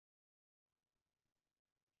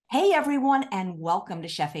Hey everyone, and welcome to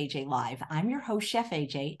Chef AJ Live. I'm your host, Chef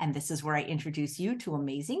AJ, and this is where I introduce you to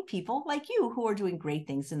amazing people like you who are doing great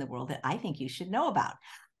things in the world that I think you should know about.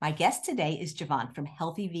 My guest today is Javant from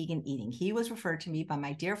Healthy Vegan Eating. He was referred to me by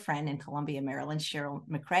my dear friend in Columbia, Maryland, Cheryl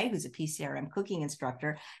McCrae, who's a PCRM cooking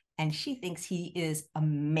instructor, and she thinks he is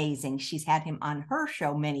amazing. She's had him on her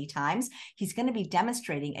show many times. He's going to be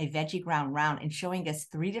demonstrating a Veggie Ground round and showing us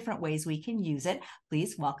 3 different ways we can use it.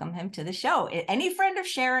 Please welcome him to the show. Any friend of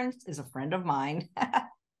Sharon's is a friend of mine.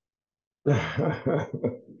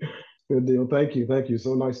 Good deal. Thank you. Thank you.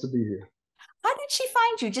 So nice to be here. How did she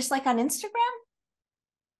find you? Just like on Instagram?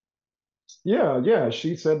 Yeah.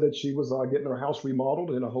 She said that she was getting her house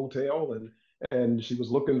remodeled in a hotel, and she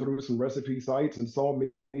was looking through some recipe sites and saw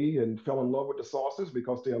me and fell in love with the sauces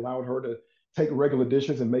because they allowed her to take regular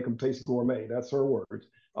dishes and make them taste gourmet. That's her words.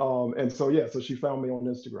 And so yeah, so she found me on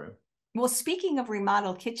Instagram. Well, speaking of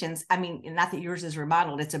remodeled kitchens, I mean, not that yours is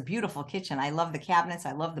remodeled, it's a beautiful kitchen. I love the cabinets.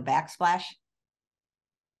 I love the backsplash.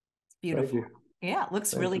 It's Thank beautiful. you. Yeah, it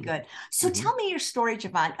looks Thank really you. good. So Mhm. tell me your story,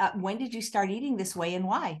 Javon. When did you start eating this way and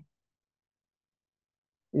why?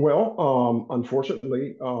 Well,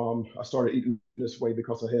 unfortunately, I started eating this way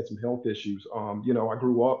because I had some health issues. I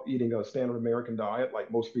grew up eating a standard American diet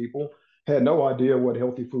like most people. Had no idea what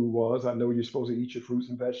healthy food was. I know you're supposed to eat your fruits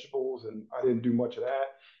and vegetables, and I didn't do much of that.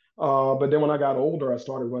 But then when I got older, I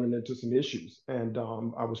started running into some issues, and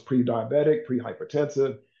I was pre-diabetic,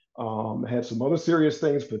 pre-hypertensive, had some other serious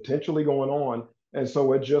things potentially going on. And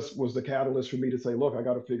so it just was the catalyst for me to say, look, I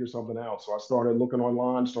got to figure something out. So I started looking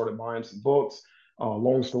online, started buying some books.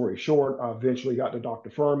 Long story short, I eventually got to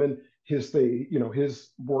Dr. Furman. His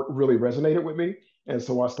work really resonated with me. And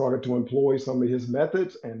so I started to employ some of his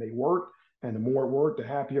methods and they worked. And the more it worked, the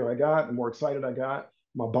happier I got, the more excited I got.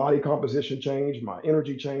 My body composition changed, my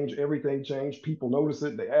energy changed, everything changed. People noticed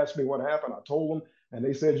it. They asked me what happened. I told them, and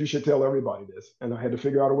they said, you should tell everybody this. And I had to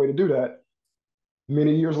figure out a way to do that.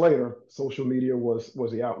 Many years later, social media was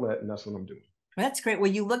the outlet, and that's what I'm doing. Well, that's great. Well,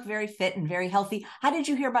 you look very fit and very healthy. How did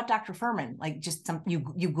you hear about Dr. Furman? Like just you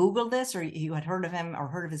Googled this or you had heard of him or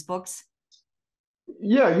heard of his books?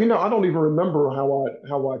 Yeah, I don't even remember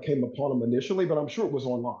how I came upon them initially, but I'm sure it was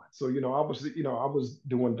online. So, I was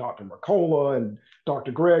doing Dr. Mercola and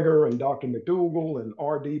Dr. Greger and Dr. McDougall and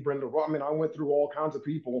RD Brenda. I mean, I went through all kinds of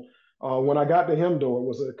people. When I got to him, though, it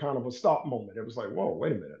was a kind of a stop moment. It was like, whoa,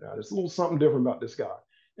 wait a minute now. There's a little something different about this guy.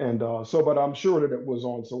 And but I'm sure that it was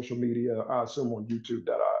on social media. I assume on YouTube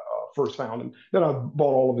that I first found him. Then I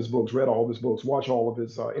bought all of his books, read all of his books, watched all of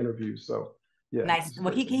his interviews. So, yeah, Nice. it's a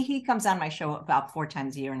Well, great thing. he comes on my show about 4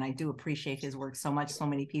 times a year, and I do appreciate his work so much. So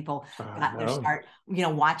many people I got their know. start,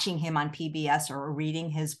 watching him on PBS or reading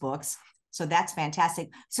his books. So that's fantastic.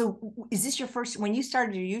 So is this your first, when you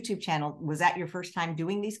started your YouTube channel, was that your first time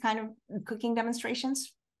doing these kind of cooking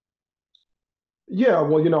demonstrations? Yeah,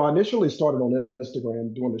 well, I initially started on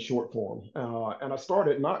Instagram doing the short form. And I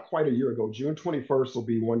started not quite a year ago. June 21st will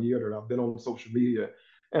be 1 year that I've been on social media.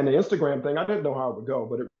 And the Instagram thing, I didn't know how it would go,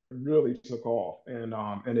 but it really took off and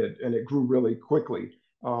it grew really quickly.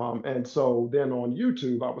 And so then on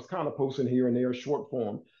YouTube, I was kind of posting here and there short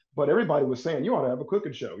form, but everybody was saying, you ought to have a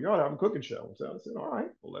cooking show. You ought to have a cooking show. So I said, all right,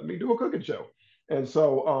 well, let me do a cooking show. And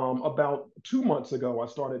so about 2 months ago, I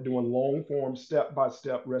started doing long form, step by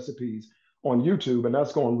step recipes on YouTube, and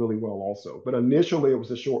that's going really well also. But initially, it was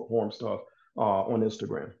the short form stuff on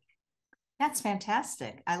Instagram. That's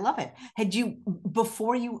fantastic. I love it.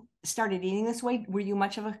 Before you started eating this way, were you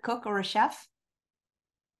much of a cook or a chef?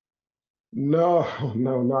 No,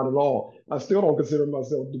 no, not at all. I still don't consider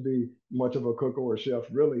myself to be much of a cook or a chef,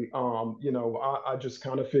 really. I just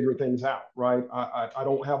kind of figure things out, right? I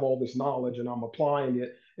don't have all this knowledge and I'm applying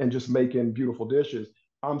it and just making beautiful dishes.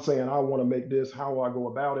 I'm saying I want to make this, how I go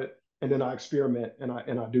about it, and then I experiment and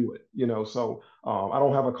I do it, So I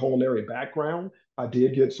don't have a culinary background. I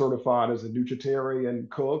did get certified as a nutritarian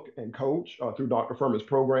cook and coach through Dr. Furman's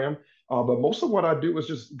program. But most of what I do is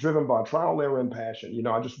just driven by trial, error, and passion.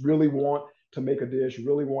 I just really want to make a dish,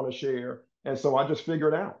 really want to share. And so I just figure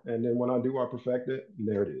it out. And then when I do, I perfect it. And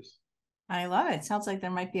there it is. I love it. Sounds like there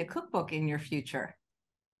might be a cookbook in your future.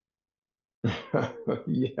 Yeah.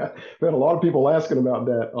 We had a lot of people asking about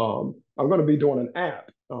that. I'm going to be doing an app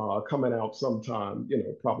coming out sometime,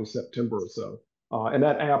 probably September or so. And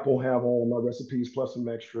that app will have all my recipes plus some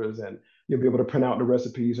extras, and you'll be able to print out the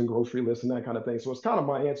recipes and grocery lists and that kind of thing. So it's kind of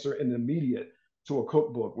my answer in the immediate to a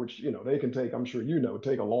cookbook, which they can take, I'm sure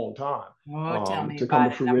take a long time Oh, tell me to come to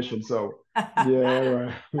about it. fruition. So yeah,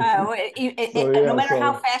 right. So No yeah, matter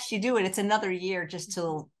how so fast you do it, it's another year just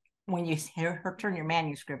till when you turn your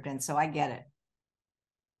manuscript in. So I get it.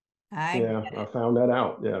 I yeah, get I it. found that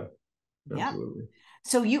out. Yeah. Yeah. Absolutely.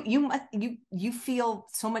 So you feel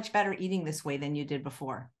so much better eating this way than you did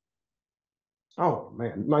before. Oh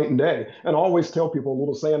man, night and day. And I always tell people a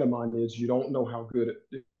little saying of mine is you don't know how good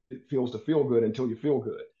it feels to feel good until you feel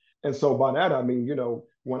good. And so by that I mean,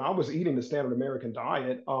 when I was eating the standard American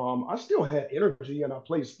diet, I still had energy and I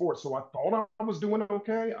played sports. So I thought I was doing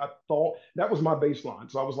okay. I thought that was my baseline.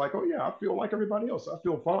 So I was like, oh yeah, I feel like everybody else. I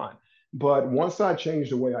feel fine. But once I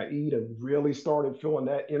changed the way I eat and really started feeling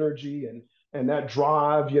that energy and that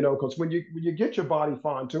drive, because when you get your body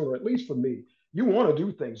fine tuned, or at least for me, you want to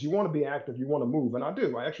do things, you want to be active, you want to move, and I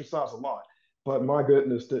do. I exercise a lot, but my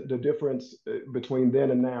goodness, the difference between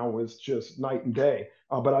then and now is just night and day.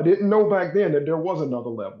 But I didn't know back then that there was another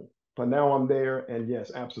level. But now I'm there, and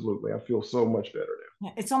yes, absolutely, I feel so much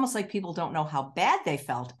better It's almost like people don't know how bad they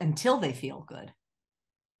felt until they feel good.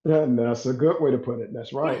 now. And that's a good way to put it.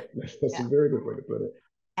 That's Yeah. right. That's a Yeah. very good way to put it.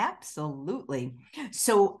 Absolutely.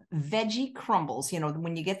 So veggie crumbles,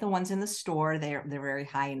 when you get the ones in the store, they're very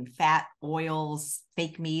high in fat, oils,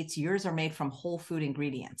 fake meats. Yours are made from whole food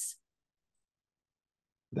ingredients.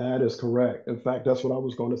 That is correct. In fact, that's what I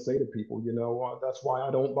was going to say to people. That's why I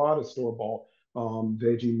don't buy the store-bought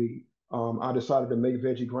veggie meat. I decided to make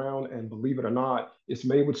Veggie Ground, and believe it or not, it's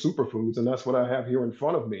made with superfoods, and that's what I have here in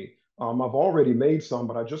front of me. I've already made some,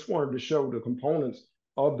 but I just wanted to show the components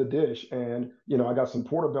of the dish. And I got some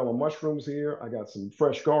portobello mushrooms here. I got some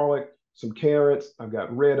fresh garlic, some carrots. I've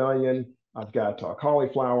got red onion. I've got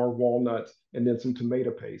cauliflower, walnuts, and then some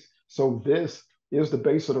tomato paste. So this is the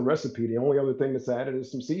base of the recipe. The only other thing that's added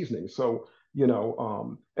is some seasoning. So,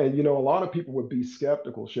 and a lot of people would be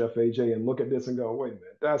skeptical, Chef AJ, and look at this and go, wait a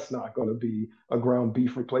minute, that's not going to be a ground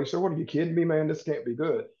beef replacer. What are you kidding me, man? This can't be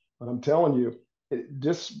good. But I'm telling you,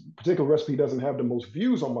 this particular recipe doesn't have the most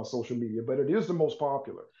views on my social media, but it is the most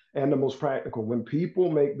popular and the most practical. When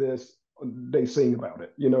people make this, they sing about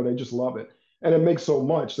it. They just love it. And it makes so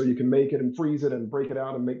much. So you can make it and freeze it and break it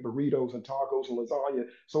out and make burritos and tacos and lasagna.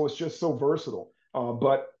 So it's just so versatile.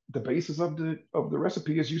 But the basis of the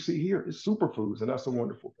recipe, as you see here, is superfoods, and that's a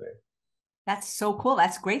wonderful thing. That's so cool.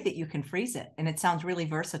 That's great that you can freeze it. And it sounds really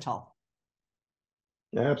versatile.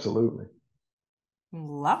 Yeah, absolutely.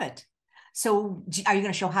 Love it. So are you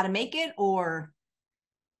going to show how to make it or?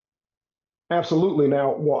 Absolutely.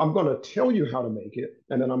 Now, well, I'm going to tell you how to make it,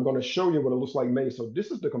 and then I'm going to show you what it looks like made. So this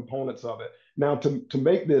is the components of it. Now, to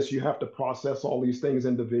make this, you have to process all these things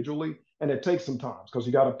individually, and it takes some time because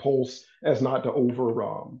you got to pulse as not to over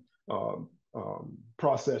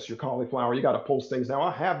process your cauliflower. You got to pulse things. Now,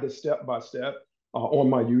 I have this step by step on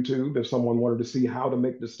my YouTube if someone wanted to see how to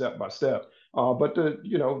make this step by step. But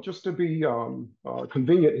just to be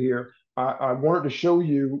convenient here, I wanted to show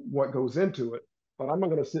you what goes into it, but I'm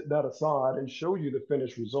going to sit that aside and show you the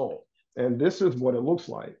finished result. And this is what it looks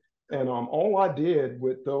like. And all I did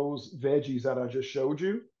with those veggies that I just showed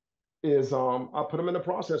you is I put them in the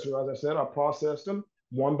processor. As I said, I processed them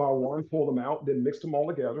one by one, pulled them out, then mixed them all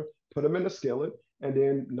together, put them in the skillet, and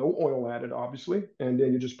then no oil added, obviously. And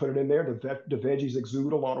then you just put it in there. The veggies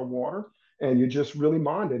exude a lot of water, and you just really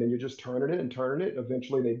mind it, and you just turning it and turning it.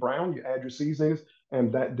 Eventually, they brown. You add your seasonings,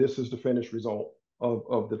 and this is the finished result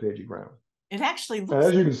of the veggie ground. It actually And looks,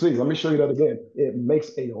 as you can see, let me show you that again. It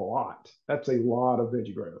makes a lot. That's a lot of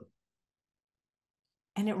veggie ground.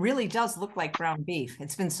 and it really does look like ground beef.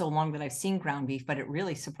 It's been so long that I've seen ground beef, but it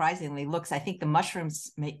really surprisingly looks, I think the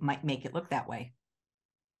mushrooms might make it look that way.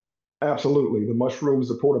 Absolutely. The mushrooms,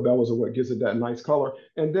 the portobellos are what gives it that nice color.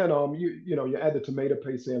 And then you add the tomato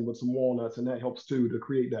paste in with some walnuts, and that helps too to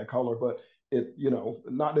create that color. But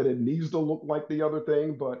not that it needs to look like the other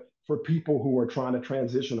thing, but for people who are trying to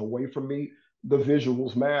transition away from meat, the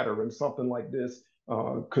visuals matter. And something like this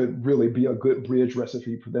could really be a good bridge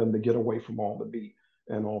recipe for them to get away from all the meat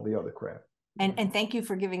and all the other crap. And thank you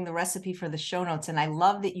for giving the recipe for the show notes. And I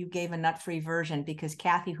love that you gave a nut-free version because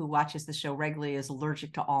Kathy, who watches the show regularly, is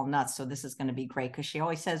allergic to all nuts. So this is going to be great because she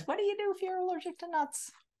always says, what do you do if you're allergic to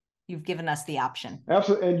nuts? You've given us the option.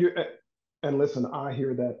 Absolutely. And listen, I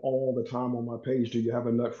hear that all the time on my page. Do you have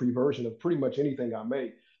a nut-free version of pretty much anything I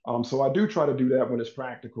make? So I do try to do that when it's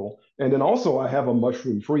practical. And then also I have a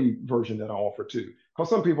mushroom-free version that I offer too, because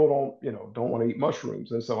some people don't want to eat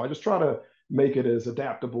mushrooms, and so I just try to make it as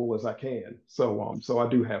adaptable as I can. So I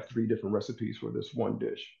do have three different recipes for this one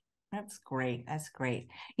dish. That's great. That's great.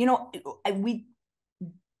 When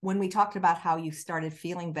we talked about how you started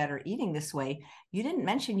feeling better eating this way, you didn't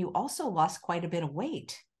mention you also lost quite a bit of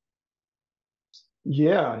weight.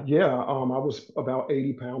 Yeah, yeah. I was about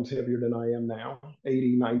 80 pounds heavier than I am now,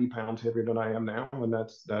 80, 90 pounds heavier than I am now. And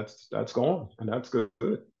that's gone. And that's good.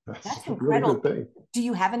 That's That's a really incredible. good thing. Do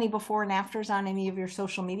you have any before and afters on any of your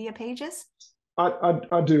social media pages?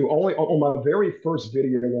 I do. Only on my very first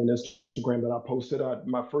video on Instagram that I posted,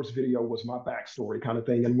 my first video was my backstory kind of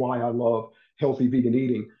thing and why I love healthy vegan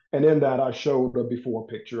eating. And in that, I showed a before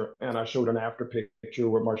picture and I showed an after picture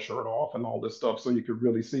with my shirt off and all this stuff, so you could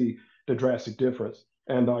really see the drastic difference.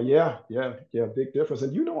 And yeah, big difference.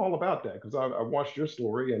 And you know all about that because I watched your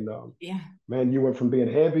story and Yeah, man, you went from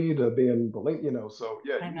being heavy to being so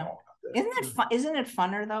yeah, I you know know. all about Isn't it that. fun? Isn't it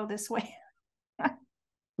funner though this way?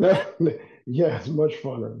 Yeah, it's much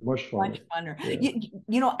funner, much Much funner. funner.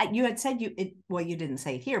 Yeah. You had said well, you didn't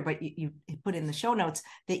say it here, but you put in the show notes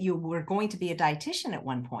that you were going to be a dietitian at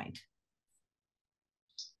one point.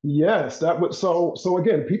 Yes, that was so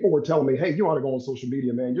again, people were telling me, hey, you ought to go on social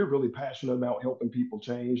media, man. You're really passionate about helping people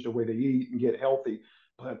change the way they eat and get healthy.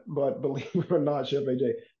 But believe it or not, Chef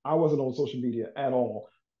AJ, I wasn't on social media at all.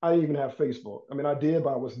 I didn't even have Facebook. I mean, I did,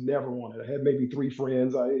 but I was never on it. I had maybe three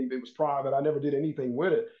friends. It was private. I never did anything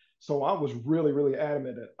with it. So I was really, really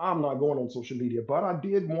adamant that I'm not going on social media, but I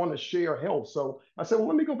did want to share health. So I said, well,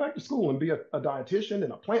 let me go back to school and be a dietitian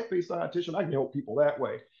and a plant-based dietitian. I can help people that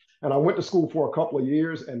way. And I went to school for a couple of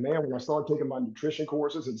years. And man, when I started taking my nutrition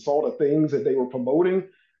courses and saw the things that they were promoting,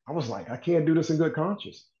 I was like, I can't do this in good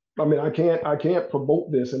conscience. I mean, I can't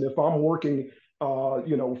promote this. And if I'm working,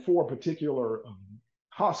 for a particular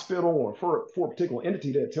hospital or for a particular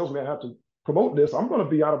entity that tells me I have to promote this, I'm going to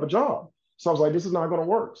be out of a job. So I was like, this is not going to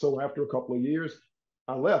work. So after a couple of years,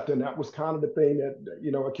 I left. And that was kind of the thing that,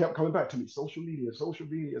 it kept coming back to me, social media, social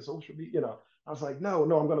media, social media. I was like, no,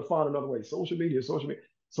 no, I'm going to find another way. Social media, social media.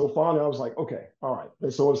 So finally, I was like, okay, all right.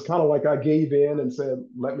 And so it's kind of like I gave in and said,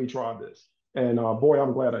 let me try this. And boy,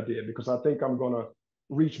 I'm glad I did because I think I'm going to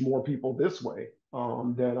reach more people this way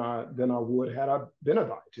than I would had I been a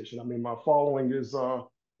dietitian. I mean, my following is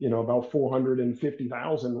about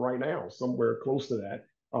 450,000 right now, somewhere close to that.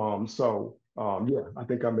 Yeah, I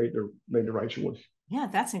think I made the right choice. Yeah,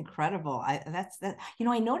 that's incredible. That's that.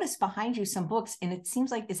 I noticed behind you some books, and it seems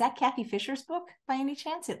like, is that Kathy Fisher's book by any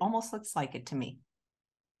chance? It almost looks like it to me.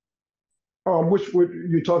 Which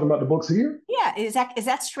you talking about the books here? Yeah, is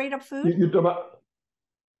that straight up food? You talking about?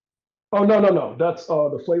 Oh no, no, no. That's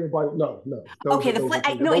the flavor Bible. No, no. Those Okay, are those are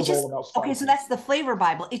flavor. no, it's Those are all just about okay. So spices. that's the Flavor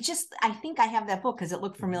Bible. It just I think I have that book because it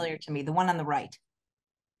looked Mhm. familiar to me. The one on the right.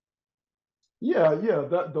 Yeah, yeah.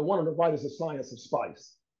 The one on the right is the science of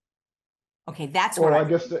spice. Okay, that's what Or I. I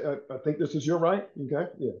guess I think this is your right.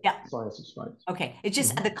 Okay, yeah, Yeah. science of spice. Okay. It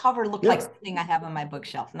just Hmm. the cover looked like Yeah. something I have on my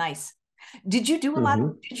bookshelf. Nice. Did you do a lot of?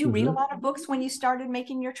 Hmm. Did you read a Hmm. lot of books when you started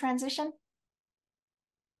making your transition?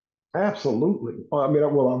 Absolutely. I mean,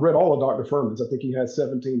 well, I read all of Dr. Furman's. I think he has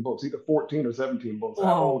 17 books, either 14 or 17 books. I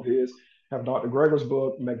have all of Whoa. his. Have Dr. Greger's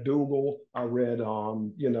book, McDougall. I read,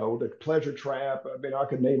 The Pleasure Trap. I mean, I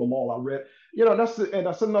could name them all. I read, and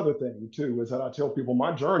that's another thing too, is that I tell people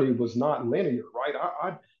my journey was not linear,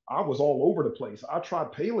 right? I was all over the place. I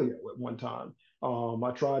tried paleo at one time.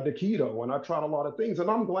 I tried the keto and I tried a lot of things, and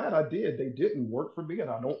I'm glad I did. They didn't work for me, and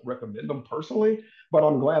I don't recommend them personally, but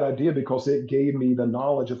I'm glad I did because it gave me the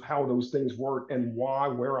knowledge of how those things work and why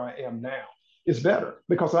where I am now is better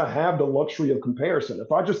because I have the luxury of comparison.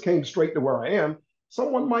 If I just came straight to where I am,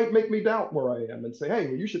 someone might make me doubt where I am and say, hey,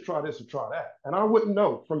 well, you should try this or try that. And I wouldn't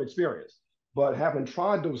know from experience. But having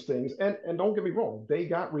tried those things, and don't get me wrong, they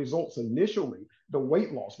got results initially, the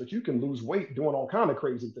weight loss, but you can lose weight doing all kind of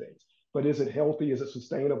crazy things. But is it healthy? Is it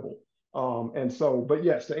sustainable? But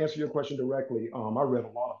yes, to answer your question directly, I read a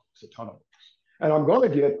lot of books, a ton of books. And I'm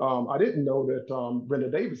going to I didn't know that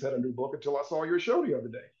Brenda Davis had a new book until I saw your show the other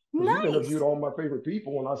day. Because you've interviewed Nice. all my favorite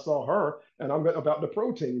people, and I saw her, and I'm about the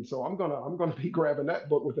protein. So I'm gonna be grabbing that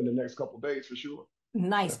book within the next couple of days for sure. Yeah.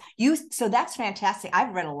 Nice. So that's fantastic.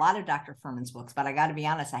 I've read a lot of Dr. Furman's books, but I got to be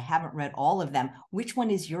honest, I haven't read all of them. Which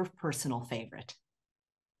one is your personal favorite?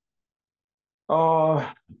 Uh,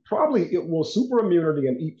 Probably it will Super Immunity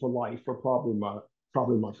and Eat for Life are probably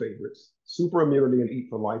my favorites. Super Immunity and Eat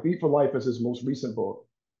for Life. Eat for Life is his most recent book,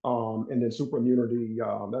 and then Super Immunity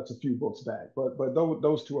that's a few books back. But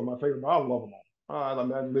those two are my favorite. I love them all. I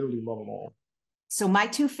literally love them all. So my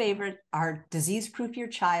two favorite are Disease Proof Your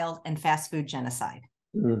Child and Fast Food Genocide.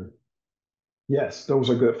 Mm. Yes, those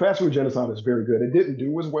are good. Fast Food Genocide is very good. It didn't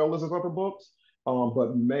do as well as his other books,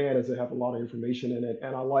 but man, does it have a lot of information in it.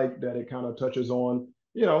 And I like that it kind of touches on,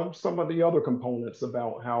 some of the other components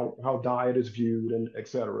about how diet is viewed and et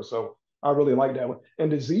cetera. So I really like that one.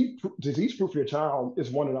 And Disease Proof Your Child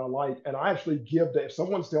is one that I like. And I actually give that if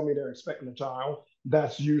someone's telling me they're expecting a child,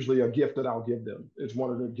 that's usually a gift that I'll give them. It's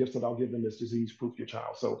one of the gifts that I'll give them is Disease Proof Your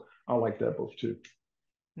Child. So I like that book too.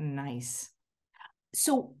 Nice.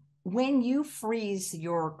 So When you freeze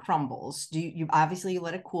your crumbles, you obviously you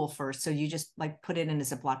let it cool first? So you just like put it in a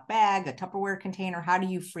Ziploc bag, a Tupperware container? How do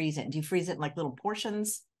you freeze it? Do you freeze it in like little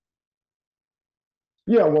portions?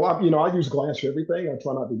 Yeah, well, I use glass for everything. I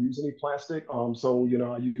try not to use any plastic. So,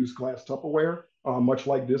 I use glass Tupperware, much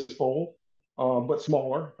like this bowl, but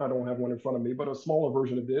smaller. I don't have one in front of me, but a smaller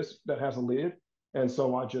version of this that has a lid. And so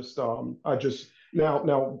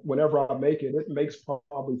now, whenever I make it, it makes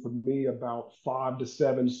probably for me about 5 to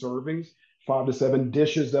 7 servings, 5 to 7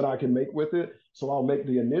 dishes that I can make with it. So I'll make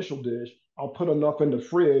the initial dish. I'll put enough in the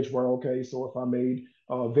fridge where, okay, so if I made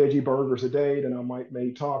veggie burgers a day, then I might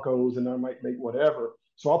make tacos and I might make whatever.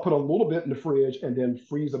 So I'll put a little bit in the fridge and then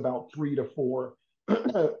freeze about 3 to 4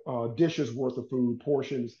 dishes worth of food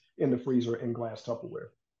portions in the freezer in glass Tupperware.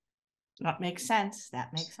 That makes sense.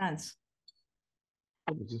 That makes sense.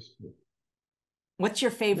 Just, What's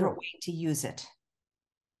your yeah. favorite way to use it?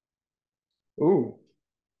 Ooh,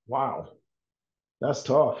 wow, that's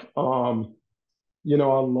tough. I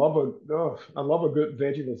love a good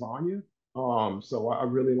veggie lasagna. So I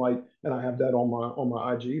really like, and I have that on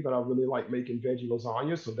my IG, but I really like making veggie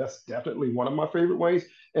lasagna. So that's definitely one of my favorite ways.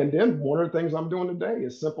 And then one of the things I'm doing today,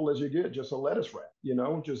 as simple as you get, just a lettuce wrap,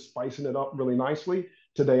 just spicing it up really nicely.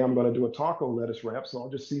 Today I'm going to do a taco lettuce wrap. So I'll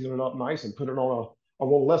just season it up nice and put it on a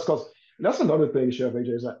little less, because that's another thing, Chef AJ,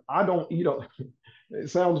 is that I don't eat a, it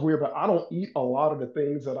sounds weird, but I don't eat a lot of the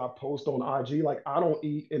things that I post on IG. Like I don't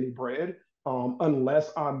eat any bread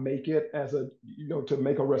unless I make it as to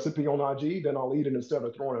make a recipe on IG, then I'll eat it instead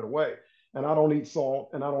of throwing it away. And I don't eat salt,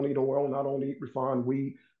 and I don't eat oil, and I don't eat refined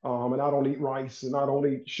wheat, and I don't eat rice, and I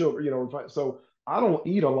don't eat sugar. So I don't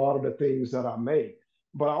eat a lot of the things that I make.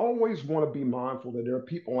 But I always want to be mindful that there are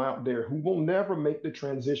people out there who will never make the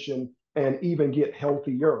transition and even get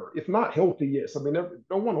healthier. If not healthy, yes. I mean,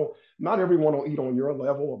 not everyone will eat on your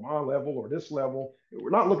level or my level or this level. We're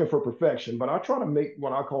not looking for perfection, but I try to make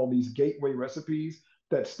what I call these gateway recipes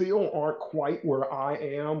that still aren't quite where I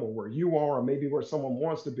am or where you are, or maybe where someone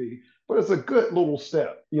wants to be. But it's a good little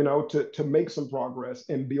step, to make some progress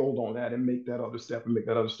and build on that and make that other step and make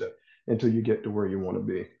that other step until you get to where you want to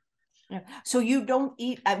be. Yeah. So you don't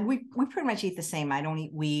eat, we pretty much eat the same. I don't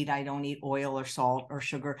eat wheat. I don't eat oil or salt or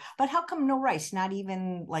sugar. But how come no rice? Not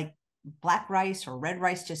even like black rice or red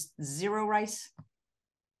rice, just zero rice?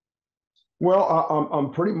 Well,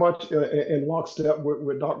 I'm pretty much in lockstep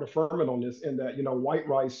with Dr. Furman on this, in that, white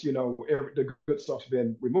rice, the good stuff's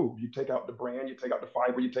been removed. You take out the bran, you take out the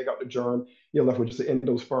fiber, you take out the germ, you're left with just the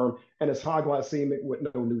endosperm, and it's high glycemic with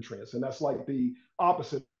no nutrients. And that's like the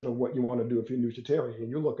opposite of what you want to do if you're nutritarian.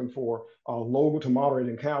 You're looking for low to moderate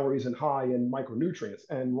in calories and high in micronutrients.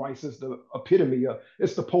 And rice is the epitome,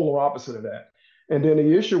 it's the polar opposite of that. And then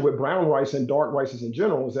the issue with brown rice and dark rices in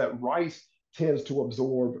general is that rice tends to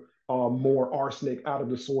absorb more arsenic out of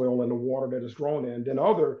the soil and the water that it's grown in than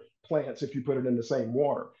other plants if you put it in the same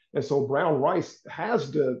water. And so brown rice has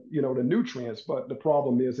the nutrients, but the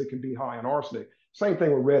problem is it can be high in arsenic. Same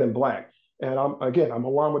thing with red and black. And I'm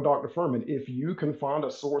aligned with Dr. Furman. If you can find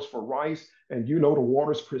a source for rice and the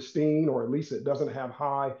water's pristine, or at least it doesn't have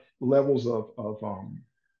high levels of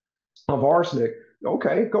arsenic,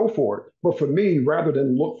 okay, go for it. But for me, rather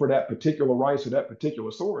than look for that particular rice or that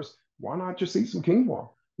particular source, why not just eat some quinoa?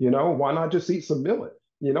 Why not just eat some millet?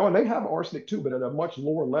 And they have arsenic too, but at a much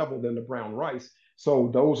lower level than the brown rice. So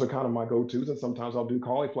those are kind of my go-tos. And sometimes I'll do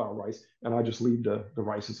cauliflower rice and I just leave the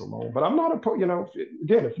rices alone. But I'm not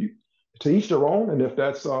again, if you to each their own, and if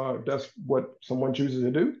that's what someone chooses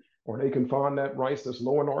to do, or they can find that rice that's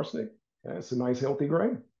low in arsenic, it's a nice healthy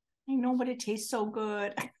grain. I know, but it tastes so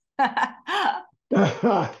good.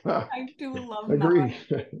 I do love that. Agree.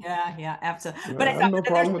 Yeah, absolutely. I have no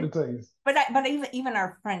problem with the taste. But even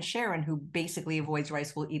our friend Sharon, who basically avoids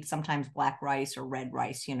rice, will eat sometimes black rice or red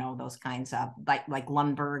rice. Those kinds of like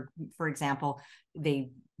Lundberg, for example.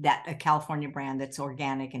 That a California brand that's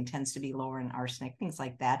organic and tends to be lower in arsenic, things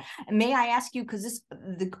like that. And may I ask you, because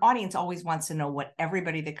the audience always wants to know what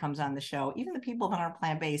everybody that comes on the show, even the people that are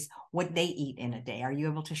plant-based, what they eat in a day. Are you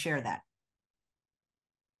able to share that?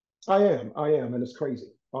 I am, and it's crazy.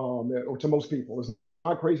 Or to most people, it's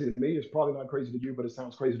not crazy to me. It's probably not crazy to you, but it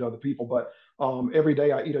sounds crazy to other people. But every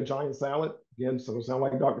day I eat a giant salad. Again, so it sounds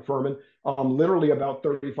like Dr. Furman. Literally about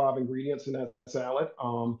 35 ingredients in that salad.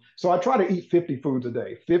 So I try to eat 50 foods a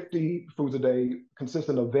day. 50 foods a day,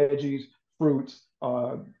 consistent of veggies, fruits,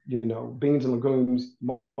 beans and legumes,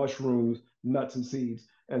 mushrooms, nuts and seeds.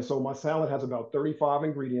 And so my salad has about 35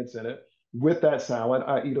 ingredients in it. With that salad,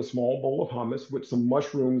 I eat a small bowl of hummus with some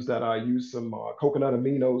mushrooms that I use some coconut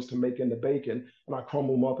aminos to make into bacon, and I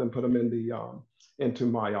crumble them up and put them into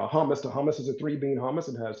my hummus. The hummus is a 3 bean hummus.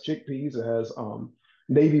 It has chickpeas, it has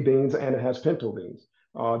navy beans, and it has pinto beans.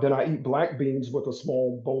 Then I eat black beans with a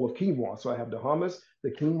small bowl of quinoa. So I have the hummus,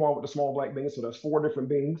 the quinoa with the small black beans. So that's four different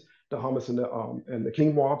beans, the hummus and the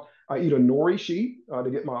quinoa. I eat a nori sheet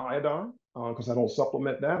to get my iodine because I don't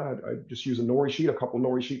supplement that. I just use a nori sheet, a couple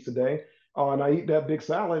nori sheets a day. And I eat that big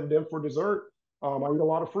salad. And then for dessert, I eat a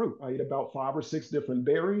lot of fruit. I eat about 5 or 6 different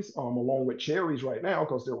berries, along with cherries right now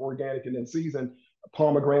because they're organic and in season.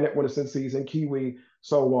 Pomegranate when it's in season, kiwi.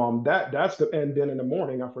 So that's the, and then in the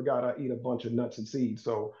morning I forgot I eat a bunch of nuts and seeds.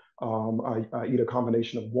 So I eat a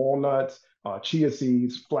combination of walnuts, chia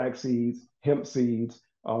seeds, flax seeds, hemp seeds,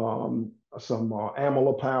 some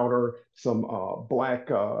amala powder, some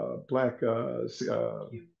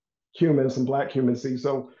cumin, some black cumin seeds.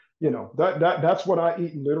 So that's what I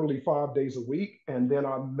eat literally 5 days a week, and then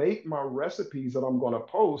I make my recipes that I'm going to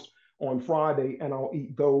post on Friday, and I'll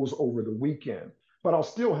eat those over the weekend. But I'll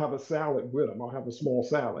still have a salad with them. I'll have a small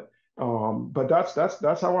salad. But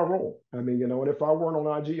that's how I roll. I mean, and if I weren't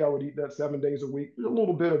on IG, I would eat that 7 days a week. A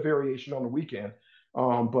little bit of variation on the weekend.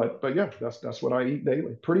 But yeah, that's what I eat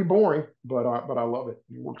daily. Pretty boring, but I love it.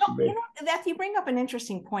 It works for me. That you bring up an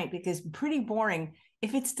interesting point, because pretty boring.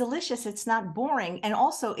 If it's delicious, it's not boring. And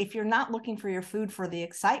also, if you're not looking for your food for the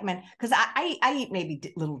excitement, because I eat maybe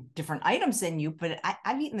little different items than you, but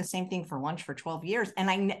I've eaten the same thing for lunch for 12 years. And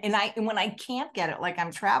when I can't get it, like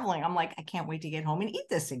I'm traveling, I'm like, I can't wait to get home and eat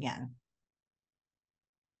this again.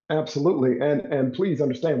 Absolutely. And please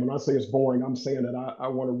understand when I say it's boring, I'm saying that I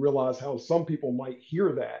want to realize how some people might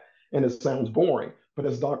hear that and it sounds boring. But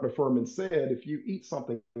as Dr. Furman said, if you eat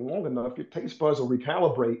something long enough, your taste buds will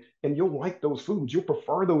recalibrate and you'll like those foods. You'll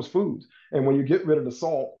prefer those foods. And when you get rid of the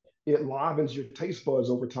salt, it livens your taste buds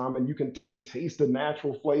over time and you can taste the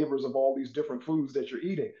natural flavors of all these different foods that you're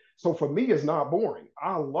eating. So for me, it's not boring.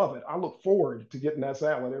 I love it. I look forward to getting that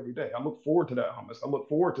salad every day. I look forward to that hummus. I look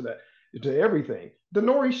forward to everything. The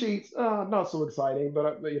nori sheets, not so exciting,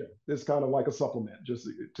 but it's kind of like a supplement just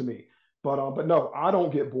to me. But no, I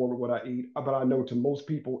don't get bored with what I eat. But I know to most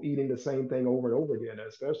people, eating the same thing over and over again,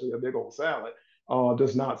 especially a big old salad,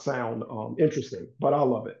 does not sound interesting. But I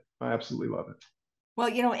love it. I absolutely love it. Well,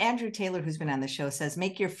 Andrew Taylor, who's been on the show, says,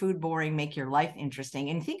 make your food boring, make your life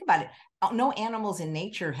interesting. And think about it. No animals in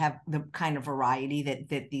nature have the kind of variety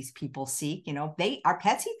that these people seek. Our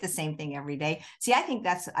pets eat the same thing every day. See, I think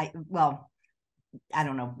I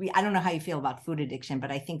don't know. I don't know how you feel about food addiction,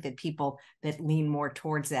 but I think that people that lean more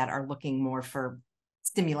towards that are looking more for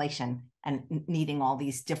stimulation and needing all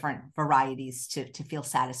these different varieties to feel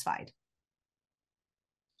satisfied.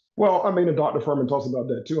 Well, I mean, and Dr. Furman talks about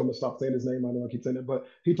that too. I'm gonna stop saying his name. I know I keep saying it, but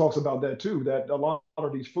he talks about that too. That a lot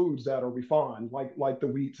of these foods that are refined, like the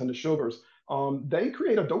wheats and the sugars, they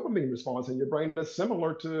create a dopamine response in your brain that's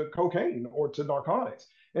similar to cocaine or to narcotics.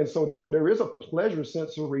 And so there is a pleasure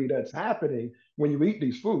sensory that's happening when you eat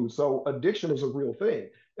these foods. So addiction is a real thing.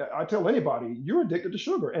 I tell anybody, you're addicted to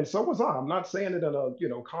sugar, and so was I. I'm not saying it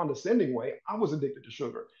in a condescending way. I was addicted to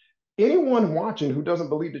sugar. Anyone watching who doesn't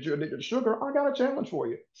believe that you're addicted to sugar, I got a challenge for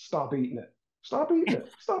you. Stop eating it. Stop eating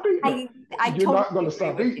it. Stop eating it. I You're totally not going to agree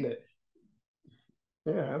stop with eating you. it.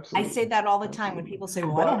 Yeah, I say absolutely. that all the time when Absolutely. people say,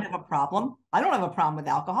 well, I don't have a problem. I don't have a problem with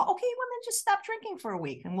alcohol. Okay, well, then just stop drinking for a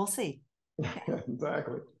week and we'll see.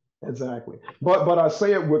 Exactly. Exactly. But I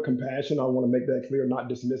say it with compassion. I want to make that clear, not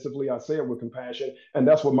dismissively. I say it with compassion. And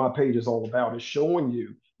that's what my page is all about, is showing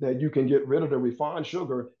you that you can get rid of the refined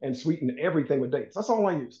sugar and sweeten everything with dates. That's all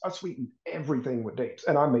I use. I sweeten everything with dates.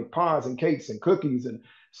 And I make pies and cakes and cookies and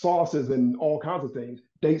sauces and all kinds of things.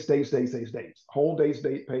 Dates, dates, dates, dates, dates. Whole dates,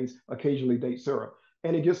 date paste, occasionally date syrup.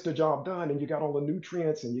 And it gets the job done. And you got all the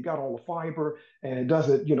nutrients and you got all the fiber, and it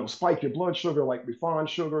doesn't, spike your blood sugar like refined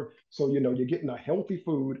sugar. So, you're getting a healthy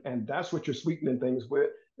food, and that's what you're sweetening things with.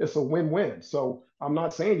 It's a win-win. So I'm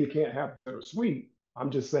not saying you can't have that are sweet. I'm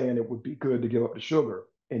just saying it would be good to give up the sugar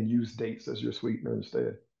and use dates as your sweetener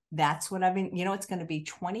instead. That's what I've been, it's going to be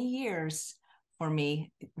 20 years for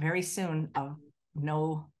me very soon of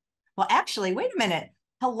no. Well, actually, wait a minute.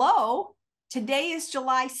 Hello. Today is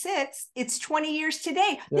July 6th. It's 20 years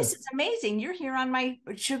today. Yeah. This is amazing. You're here on my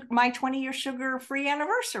 20-year sugar-free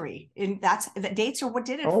anniversary. And that's the dates are what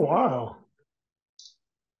did it Oh, for me. wow.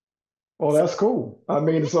 Well, that's cool. I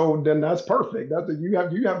mean, so then that's perfect. You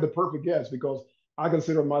have the perfect guess, because I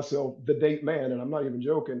consider myself the date man, and I'm not even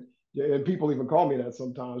joking. Yeah, and people even call me that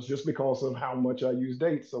sometimes just because of how much I use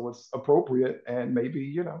dates. So it's appropriate, and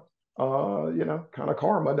maybe kind of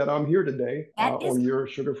karma that I'm here today That is on your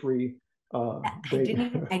sugar-free I date.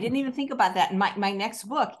 didn't even think about that. And my next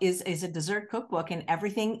book is a dessert cookbook, and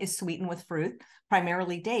everything is sweetened with fruit,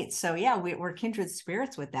 primarily dates. So yeah, we're kindred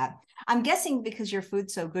spirits with that. I'm guessing because your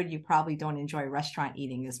food's so good, you probably don't enjoy restaurant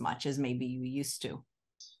eating as much as maybe you used to.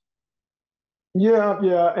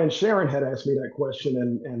 Yeah. And Sharon had asked me that question,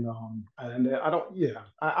 and I don't, yeah,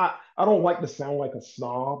 I don't like to sound like a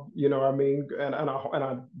snob, you know what I mean? And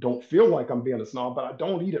I don't feel like I'm being a snob, but I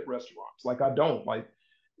don't eat at restaurants. Like I don't like.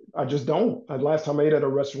 I just don't. The last time I ate at a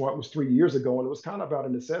restaurant was 3 years ago, and it was kind of out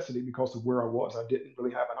of necessity because of where I was. I didn't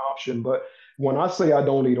really have an option. But when I say I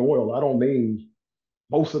don't eat oil, I don't mean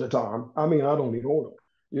most of the time. I mean, I don't eat oil.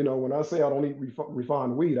 You know, when I say I don't eat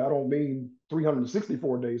refined wheat, I don't mean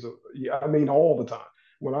 364 days. Yeah, I mean all the time.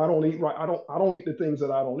 When I don't eat right, I don't eat the things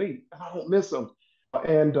that I don't eat, and I don't miss them.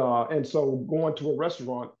 And so going to a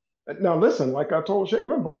restaurant. Now listen, like I told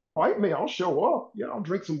Sharon, invite me, I'll show up. Yeah, I'll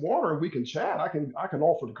drink some water and we can chat. I can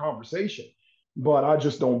offer the conversation, but I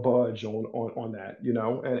just don't budge on that, you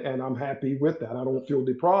know. And I'm happy with that. I don't feel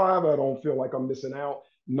deprived. I don't feel like I'm missing out.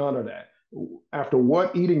 None of that. After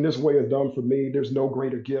what eating this way has done for me, there's no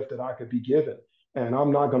greater gift that I could be given. And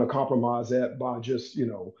I'm not going to compromise that by just,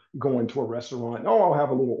 going to a restaurant. Oh, I'll have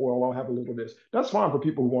a little oil. I'll have a little of this. That's fine for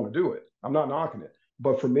people who want to do it. I'm not knocking it.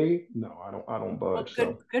 But for me, no, I don't Well, budge.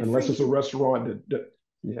 good, So good for unless it's a you. restaurant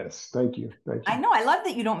yes, thank you. Thank I you. know. I love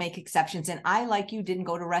that you don't make exceptions. And I, like you, didn't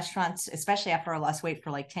go to restaurants, especially after I lost weight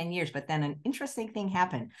for like 10 years. But then an interesting thing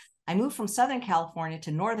happened. I moved from Southern California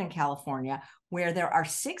to Northern California, where there are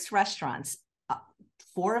 6 restaurants.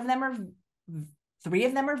 Four of them are, 3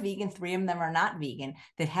 of them are vegan, 3 of them are not vegan,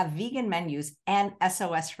 that have vegan menus and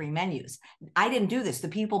SOS free menus. I didn't do this. The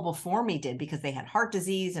people before me did because they had heart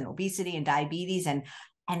disease and obesity and diabetes. And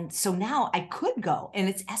so now I could go and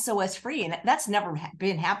it's SOS free. And that's never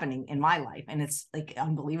been happening in my life. And it's like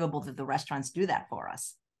unbelievable that the restaurants do that for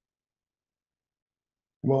us.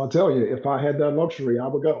 Well, I'll tell you, if I had that luxury, I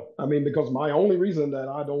would go. I mean, because my only reason that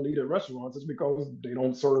I don't eat at restaurants is because they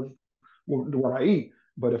don't serve what I eat.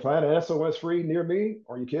 But if I had an SOS free near me,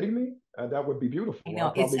 are you kidding me? That would be I beautiful. know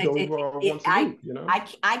I'd probably go once a week, you know?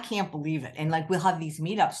 I can't believe it. And like we'll have these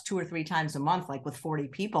meetups 2 or 3 times a month, like with 40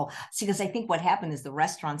 people. See, because I think what happened is the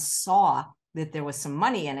restaurants saw that there was some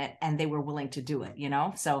money in it and they were willing to do it, you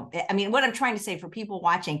know? So, I mean, what I'm trying to say for people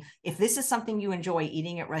watching, if this is something you enjoy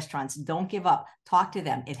eating at restaurants, don't give up. Talk to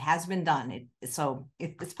them. It has been done.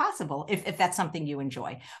 It's possible if that's something you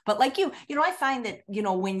enjoy. But like I find that,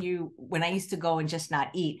 when I used to go and just not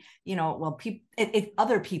eat, well, people, if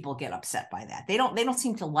other people get upset by that, they don't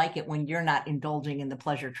seem to like it when you're not indulging in the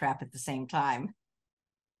pleasure trap at the same time.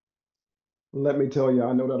 Let me tell you,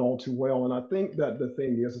 I know that all too well. And I think that the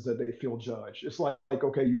thing is that they feel judged. It's like,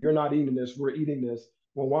 okay, you're not eating this, we're eating this.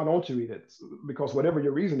 Well, why don't you eat it? Because whatever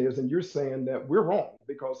your reason is, and you're saying that we're wrong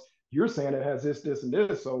because you're saying it has this, and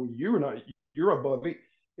this. So you're above it.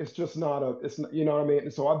 It's just not it's not, you know what I mean?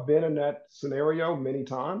 And so I've been in that scenario many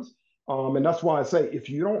times. And that's why I say, if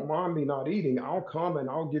you don't mind me not eating, I'll come and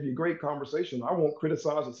I'll give you great conversation. I won't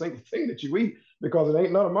criticize a single thing that you eat because it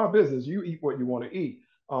ain't none of my business. You eat what you want to eat.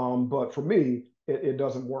 But for me, it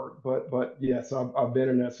doesn't work. But yes, I've been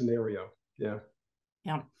in that scenario. Yeah.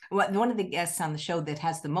 Yeah. Well, one of the guests on the show that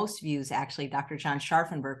has the most views, actually, Dr. John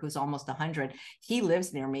Scharfenberg, who's almost 100, he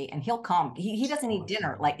lives near me and he'll come. He doesn't eat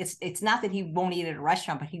dinner. Awesome. Like it's not that he won't eat at a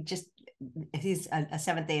restaurant, but he's a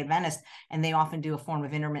Seventh-day Adventist, and they often do a form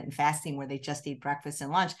of intermittent fasting where they just eat breakfast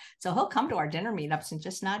and lunch. So he'll come to our dinner meetups and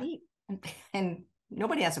just not eat. And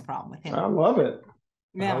nobody has a problem with I him. love it. I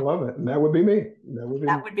Yeah. love it. And that would be me. That would be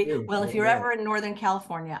That would be, me, well, if no you're doubt. ever in Northern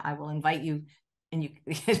California, I will invite you and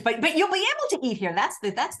but you'll be able to eat here. That's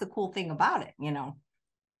the cool thing about it.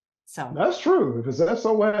 So That's true. If it's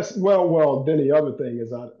SOS, well, then the other thing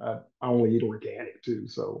is I only eat organic too.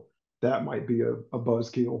 So that might be a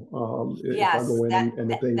buzzkill if I yes, go in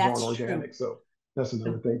and the things aren't that's true. organic. So that's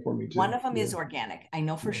another thing for me One too. of them Yeah. is organic. I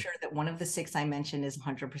know for Yeah. sure that one of the 6 I mentioned is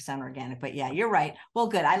 100% organic. But yeah, you're right. Well,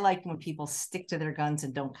 good. I like when people stick to their guns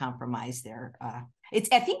and don't compromise their. It's.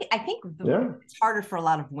 I think Yeah. it's harder for a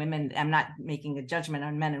lot of women. I'm not making a judgment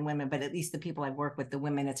on men and women, but at least the people I work with, the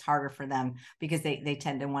women, it's harder for them because they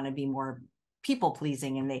tend to want to be more people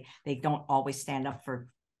pleasing and they don't always stand up for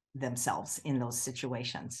themselves in those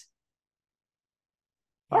situations.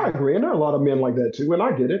 I Yeah. agree, and there are a lot of men like that too, and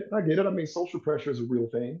I get it. I get it. I mean, social pressure is a real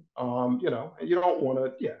thing. And you don't want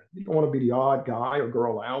to, yeah, you don't want to be the odd guy or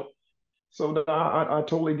girl out. So I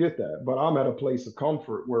totally get that. But I'm at a place of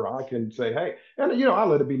comfort where I can say, hey, and I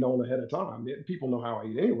let it be known ahead of time. People know how I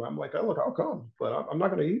eat anyway. I'm like, oh, look, I'll come, but I'm not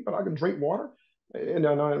going to eat, but I can drink water, and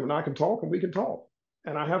I can talk, and we can talk,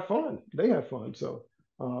 and I have fun. They have fun, so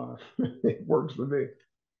it works for me.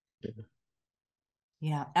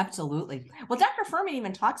 Yeah, absolutely. Well, Dr. Furman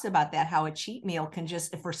even talks about that, how a cheat meal can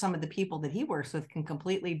just, for some of the people that he works with, can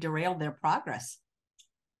completely derail their progress.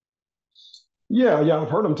 Yeah, I've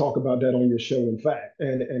heard him talk about that on your show, in fact,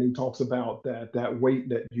 and he talks about that weight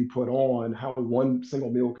that you put on, how one single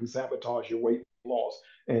meal can sabotage your weight loss,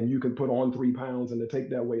 and you can put on 3 pounds, and to take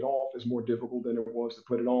that weight off is more difficult than it was to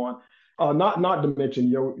put it on. Not to mention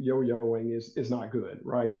yo-yoing is not good,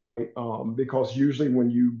 right? Because usually when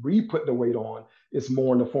you re-put the weight on, it's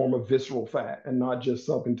more in the form of visceral fat and not just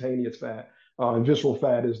subcutaneous fat. And visceral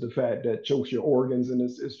fat is the fat that chokes your organs, and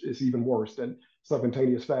it's even worse than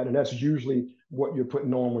subcutaneous fat, and that's usually what you're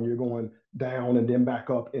putting on when you're going down and then back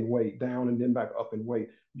up in weight, down and then back up in weight.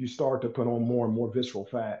 You start to put on more and more visceral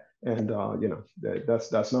fat, and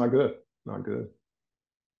that's not good, not good.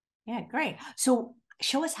 Yeah, great. So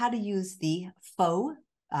show us how to use the faux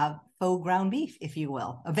ground beef, if you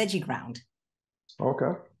will, a veggie ground.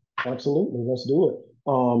 Okay, absolutely, let's do it.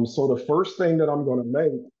 So the first thing that I'm going to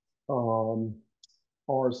make um,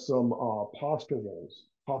 are some pasta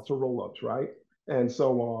roll-ups, right? And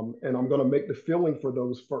I'm going to make the filling for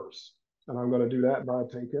those first. And I'm going to do that by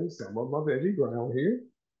taking some of my veggie ground here.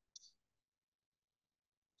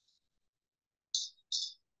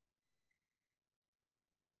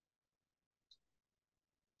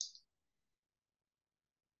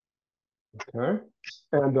 Okay.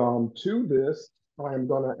 And to this, I am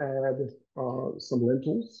going to add some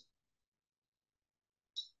lentils.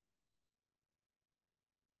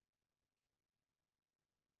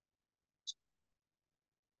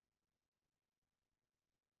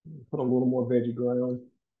 Put a little more veggie ground.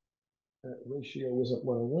 That ratio isn't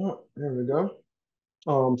what I want. There we go.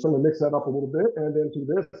 So I'm going to mix that up a little bit. And then to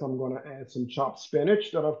this, I'm going to add some chopped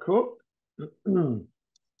spinach that I've cooked. And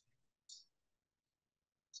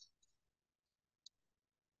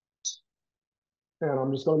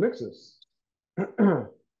I'm just going to mix this.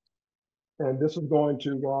 And this is going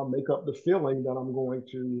to make up the filling that I'm going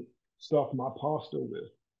to stuff my pasta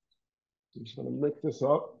with. I'm just going to mix this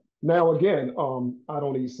up. Now, again, I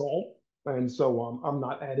don't eat salt, and so I'm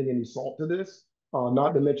not adding any salt to this.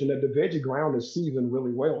 Not to mention that the veggie ground is seasoned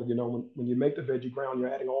really well. You know, when you make the veggie ground,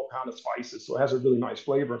 you're adding all kind of spices, so it has a really nice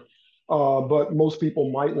flavor. But most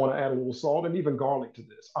people might want to add a little salt and even garlic to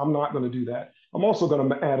this. I'm not going to do that. I'm also going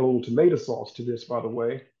to add a little tomato sauce to this, by the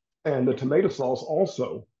way. And the tomato sauce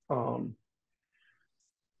also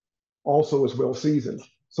is well seasoned.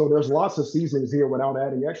 So there's lots of seasonings here without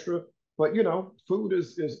adding extra. But food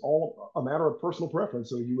is all a matter of personal preference.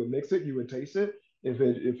 So you would mix it, you would taste it. If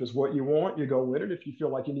it's what you want, you go with it. If you feel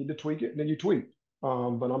like you need to tweak it, then you tweak. But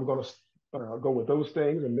I'm going to go with those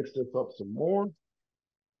things and mix this up some more.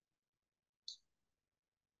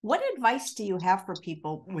 What advice do you have for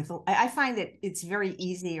people with, I find that it's very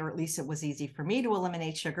easy, or at least it was easy for me to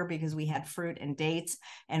eliminate sugar because we had fruit and dates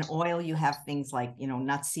and oil. You have things like,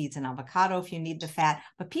 nuts, seeds, and avocado if you need the fat,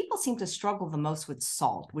 but people seem to struggle the most with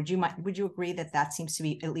salt. Would you agree that that seems to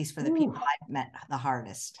be, at least for the people I've met, the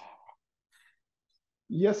hardest?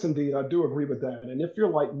 Yes, indeed, I do agree with that. And if you're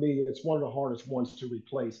like me, it's one of the hardest ones to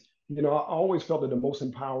replace. I always felt that the most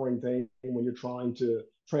empowering thing when you're trying to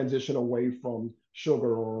transition away from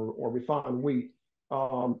sugar or refined wheat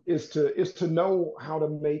is to know how to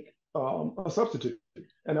make a substitute.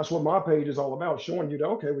 And that's what my page is all about, showing you that,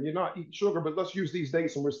 okay, well, you're not eating sugar, but let's use these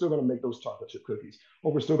dates and we're still going to make those chocolate chip cookies,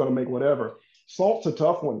 or we're still going to make whatever. Salt's a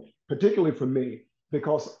tough one, particularly for me,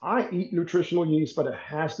 because I eat nutritional yeast, but it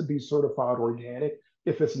has to be certified organic.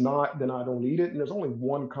 If it's not, then I don't eat it. And there's only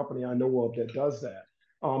one company I know of that does that.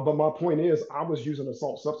 But my point is, I was using a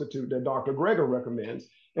salt substitute that Dr. Greger recommends.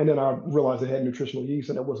 And then I realized it had nutritional yeast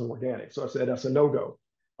and it wasn't organic. So I said, that's a no go.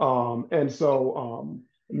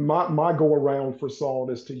 My go around for salt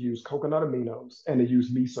is to use coconut aminos and to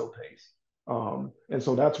use miso paste. And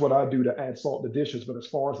so that's what I do to add salt to dishes. But as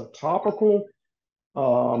far as a topical,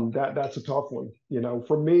 that's a tough one.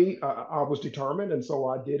 For me, I was determined, and so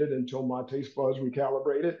I did it until my taste buds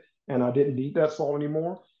recalibrated, and I didn't need that salt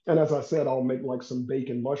anymore. And as I said, I'll make like some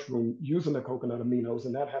bacon mushroom using the coconut aminos,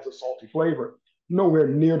 and that has a salty flavor, nowhere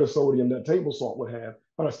near the sodium that table salt would have,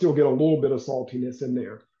 but I still get a little bit of saltiness in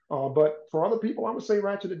there. But for other people, I would say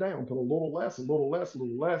ratchet it down, put a little less, a little less, a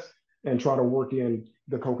little less, and try to work in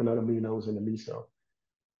the coconut aminos and the miso.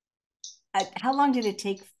 How long did it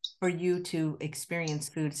take for you to experience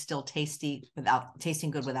food still tasting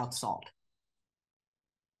good without salt?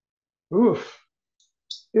 Oof,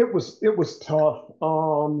 it was tough.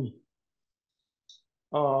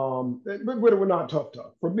 But we're not tough.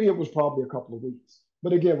 For me, it was probably a couple of weeks.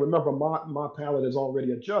 But again, remember, my palate is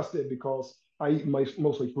already adjusted because I eat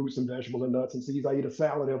mostly fruits and vegetables and nuts and seeds. I eat a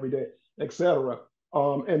salad every day, etc.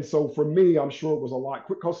 And so for me, I'm sure it was a lot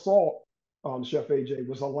quick because salt, Chef AJ,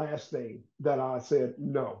 was the last thing that I said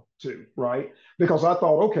no to, right? Because I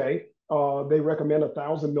thought, okay, They recommend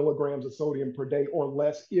 1,000 milligrams of sodium per day or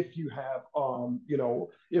less if you have,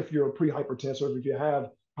 if you're pre-hypertensive, if you have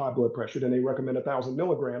high blood pressure, then they recommend 1,000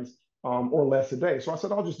 milligrams or less a day. So I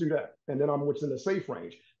said, I'll just do that. And then I'm within the safe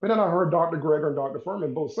range. But then I heard Dr. Greger and Dr.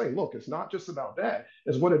 Furman both say, look, it's not just about that.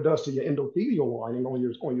 It's what it does to your endothelial lining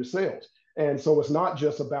on your cells. And so it's not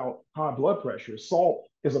just about high blood pressure. Salt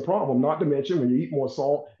is a problem, not to mention when you eat more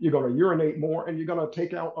salt, you're going to urinate more and you're going to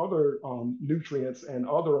take out other nutrients and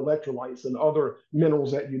other electrolytes and other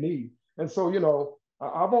minerals that you need. And so,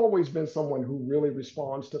 I've always been someone who really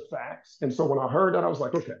responds to facts. And so when I heard that, I was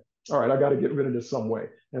like, okay, all right, I got to get rid of this some way.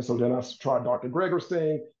 And so then I tried Dr. Greger's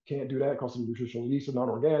thing. Can't do that because the nutritional yeast are not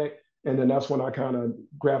organic. And then that's when I kind of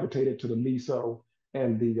gravitated to the miso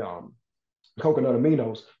and the coconut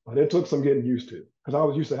aminos, but it took some getting used to because I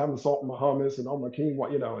was used to having salt in my hummus and on my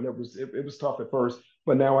quinoa, and it was tough at first.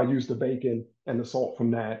 But now I use the bacon and the salt from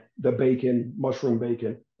that, the bacon, mushroom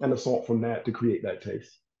bacon, and the salt from that to create that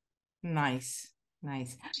taste. Nice.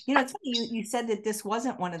 Nice. It's funny, you said that this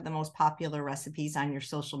wasn't one of the most popular recipes on your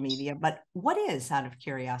social media, but what is, out of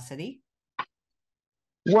curiosity?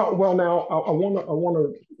 Well, now I want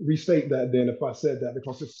to restate that then if I said that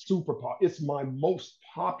because it's super pop. It's my most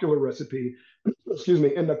popular recipe, excuse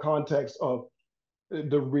me, in the context of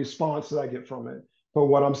the response that I get from it. But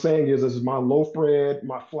what I'm saying is my loaf bread,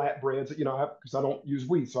 my flatbreads, because I don't use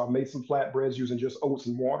wheat. So I've made some flatbreads using just oats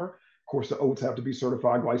and water. Of course, the oats have to be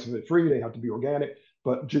certified glyphosate free. They have to be organic,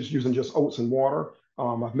 but just using just oats and water.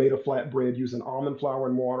 I've made a flatbread using almond flour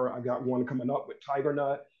and water. I got one coming up with tiger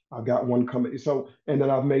nut. I've got one coming. So, and then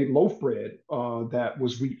I've made loaf bread that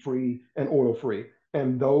was wheat free and oil free.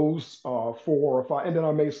 And those 4 or 5, and then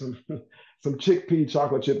I made some chickpea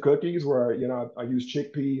chocolate chip cookies where I use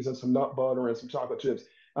chickpeas and some nut butter and some chocolate chips,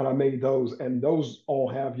 and I made those, and those all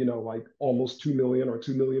have like almost 2 million or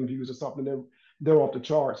 2 million views or something. They're off the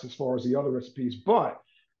charts as far as the other recipes, but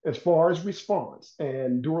as far as response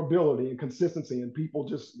and durability and consistency, and people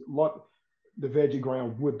just love the Veggie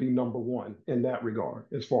Ground would be number one in that regard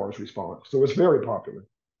as far as response. So it's very popular.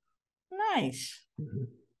 Nice. Mm-hmm.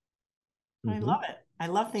 I Mm-hmm. love it. I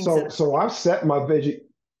love things So that. so I've set my veggie.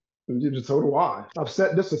 So do I. I've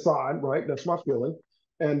set this aside, right? That's my feeling.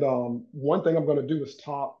 And one thing I'm going to do is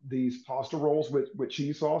top these pasta rolls with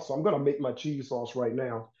cheese sauce. So I'm going to make my cheese sauce right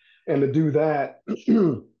now. And to do that,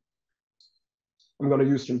 I'm going to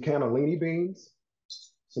use some cannellini beans,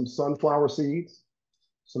 some sunflower seeds,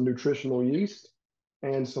 some nutritional yeast,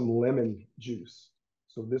 and some lemon juice.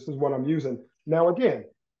 So this is what I'm using. Now, again,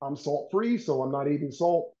 I'm salt free, so I'm not eating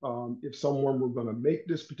salt. If someone were going to make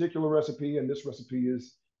this particular recipe, and this recipe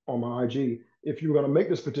is on my IG, if you're going to make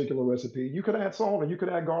this particular recipe, you could add salt and you could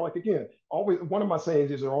add garlic again. Always, one of my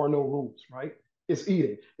sayings is there are no rules, right? It's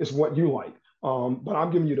eating, it's what you like. But I'm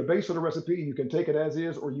giving you the base of the recipe. You can take it as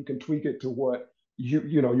is, or you can tweak it to what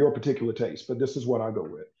your particular taste. But this is what I go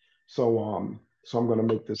with. So I'm going to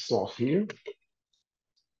make this sauce here.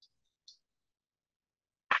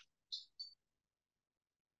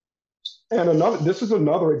 And this is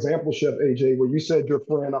another example, Chef AJ, where you said your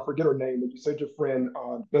friend, I forget her name, but you said your friend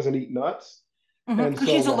doesn't eat nuts. And Oh,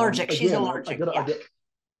 she's so, allergic. She's again, allergic. Yeah.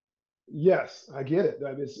 yes, I get it.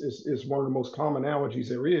 That is one of the most common allergies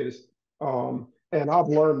there is. And I've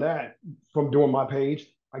learned that from doing my page.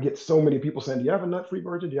 I get so many people saying, do you have a nut-free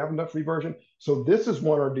version? Do you have a nut-free version? So this is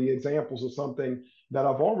one of the examples of something that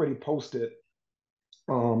I've already posted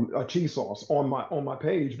a cheese sauce on my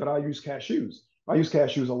page, but I use cashews. I use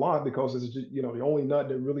cashews a lot because it's just, the only nut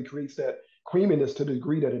that really creates that creaminess to the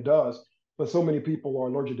degree that it does. But so many people are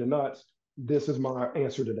allergic to nuts. This is my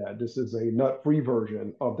answer to that. This is a nut-free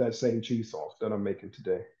version of that same cheese sauce that I'm making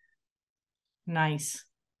today. Nice.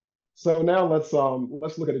 So now let's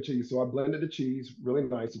look at the cheese. So I blended the cheese really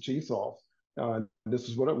nice, the cheese sauce. This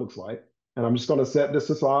is what it looks like, and I'm just going to set this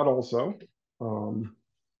aside also. Um,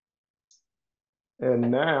 And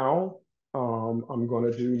now I'm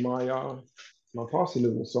going to do my pasta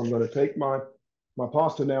noodles. So I'm going to take my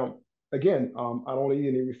pasta. Now, again, I don't eat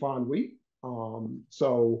any refined wheat.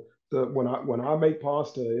 So when I make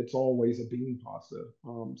pasta, it's always a bean pasta.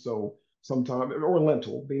 So sometimes or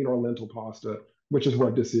lentil, bean or lentil pasta, which is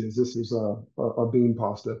what this is. This is a bean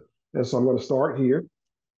pasta. And so I'm going to start here,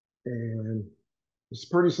 and it's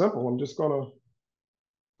pretty simple. I'm just going to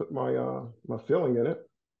put my filling in it.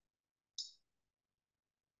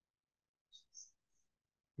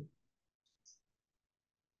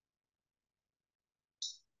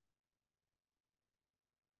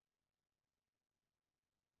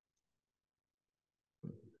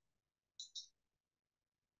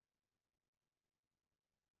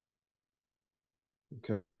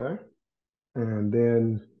 Okay. And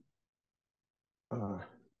then uh,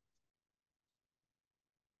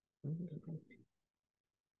 And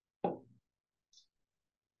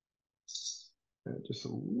just a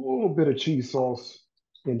little bit of cheese sauce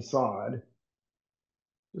inside,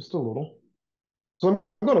 just a little. So I'm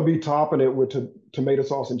going to be topping it with tomato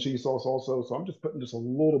sauce and cheese sauce also. So I'm just putting just a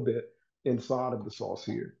little bit inside of the sauce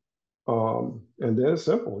here. And then it's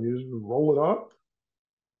simple. You just roll it up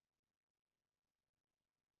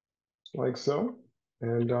like so.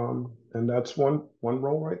 And that's one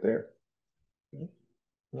roll right there. Okay.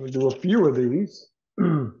 I'm going to do a few of these.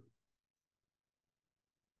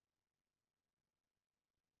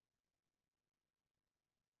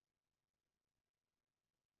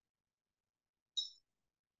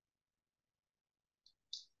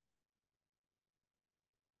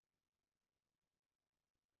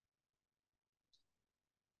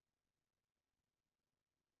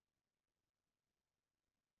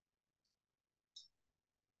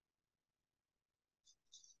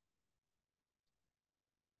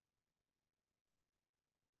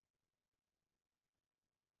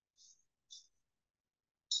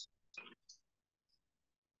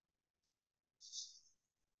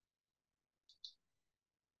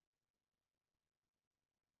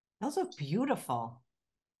 Those are beautiful.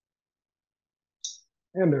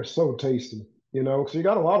 And they're so tasty, you know. So you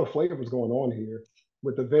got a lot of flavors going on here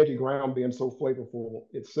with the veggie ground being so flavorful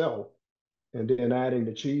itself, and then adding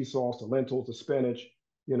the cheese sauce, the lentils, the spinach.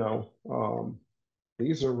 You know,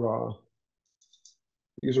 these are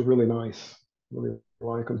these are really nice. Really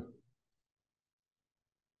like them.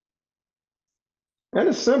 And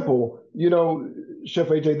it's simple, you know, Chef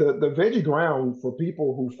AJ, the veggie ground for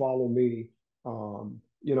people who follow me,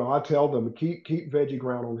 you know, I tell them keep veggie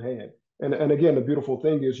ground on hand. And again, the beautiful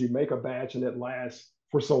thing is you make a batch and it lasts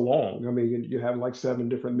for so long. I mean, you have like 7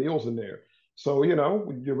 different meals in there. So, you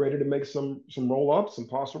know, you're ready to make some roll ups, some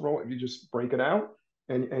pasta roll, you just break it out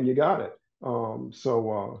and you got it.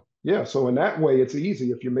 Yeah, so in that way, it's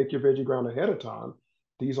easy if you make your veggie ground ahead of time.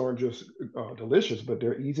 These aren't just delicious, but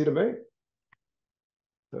they're easy to make.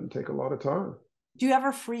 Doesn't take a lot of time. Do you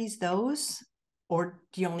ever freeze those, or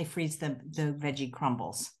do you only freeze the veggie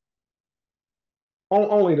crumbles?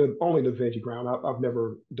 Only the veggie ground. I've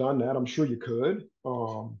never done that. I'm sure you could,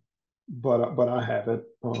 but I haven't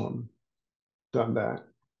done that.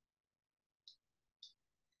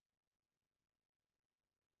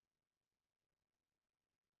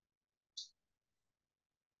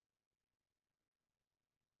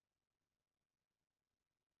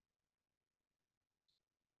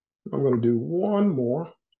 I'm going to do one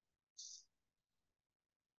more.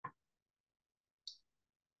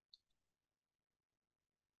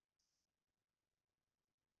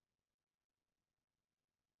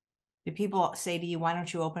 Do people say to you, "Why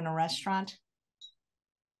don't you open a restaurant?"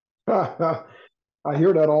 I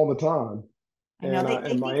hear that all the time, I know they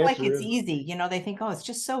and my think like answer it's is easy. You know, they think, "Oh, it's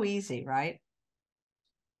just so easy, right?"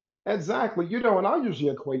 exactly. You know, and I usually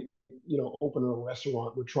equate, you know, opening a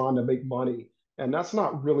restaurant with trying to make money. And that's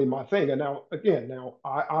not really my thing. And now, again,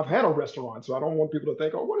 I've had a restaurant, so I don't want people to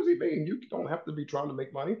think, oh, what does he mean? You don't have to be trying to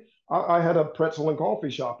make money. I had a pretzel and coffee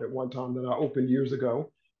shop at one time that I opened years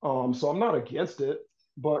ago. So I'm not against it.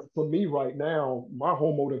 But for me right now, my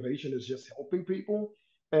whole motivation is just helping people.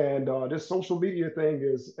 And this social media thing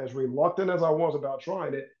is as reluctant as I was about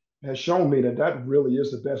trying it, has shown me that that really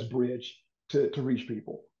is the best bridge to reach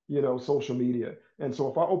people, you know, social media. And so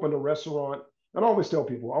if I open a restaurant, and I always tell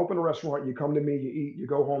people, I open a restaurant, you come to me, you eat, you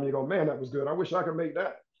go home, you go, man, that was good. I wish I could make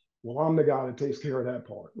that. Well, I'm the guy that takes care of that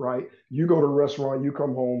part, right? You go to a restaurant, you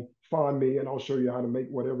come home, find me, and I'll show you how to make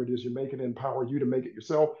whatever it is you're making, empower you to make it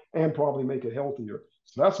yourself and probably make it healthier.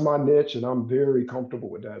 So that's my niche, and I'm very comfortable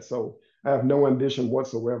with that. So I have no ambition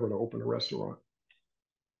whatsoever to open a restaurant.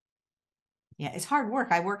 Yeah, it's hard work.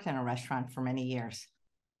 I worked in a restaurant for many years.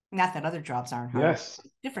 Not that other jobs aren't hard, Yes.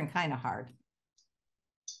 different kind of hard.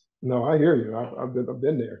 No, I hear you. I've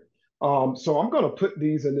been there. So I'm going to put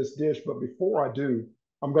these in this dish, but before I do,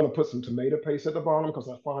 I'm going to put some tomato paste at the bottom because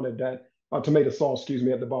I find that tomato sauce, excuse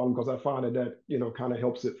me, at the bottom because I find that you know kind of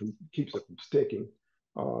helps it from keeps it from sticking.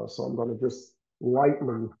 So I'm going to just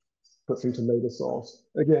lightly put some tomato sauce.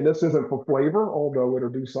 Again, this isn't for flavor, although it'll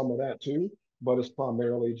do some of that too, but it's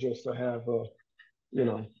primarily just to have a you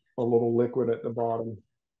know a little liquid at the bottom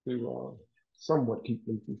to somewhat keep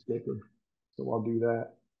them from sticking. So I'll do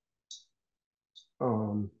that.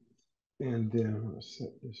 Um, and then I'm gonna set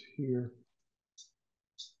this here.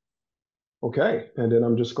 Okay, and then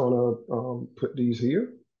I'm just gonna put these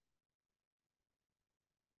here.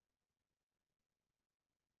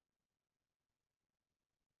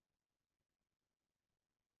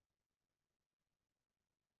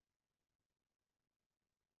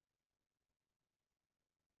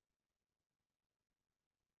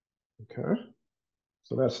 Okay.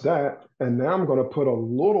 So that's that. And now I'm going to put a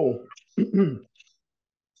little, I'm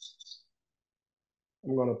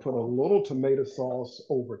going to put a little tomato sauce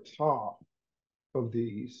over top of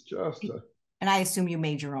these, just to, And I assume you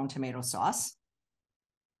made your own tomato sauce.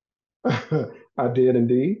 I did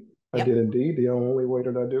indeed. I Yep. did indeed. The only way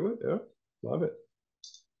that I do it. Yeah. Love it.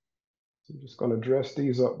 So I'm just going to dress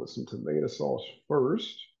these up with some tomato sauce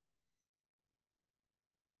first.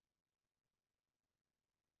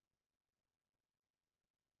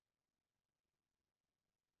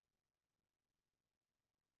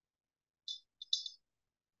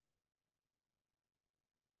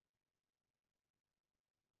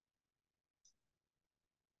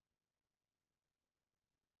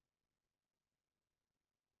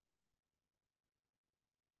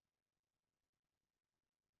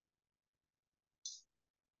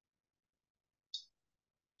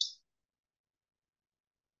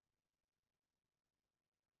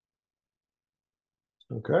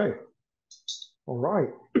 Okay. All right.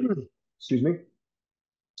 Excuse me.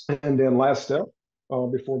 And then last step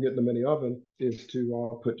before getting them in the oven is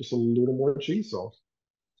to put just a little more cheese sauce.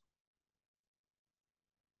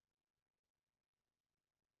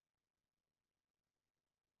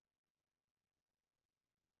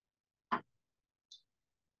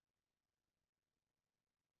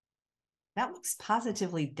 That looks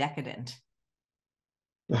positively decadent.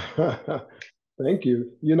 Thank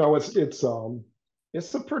you. You know, it's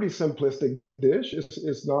a pretty simplistic dish.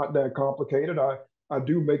 It's not that complicated. I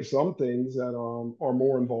do make some things that are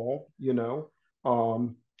more involved, you know.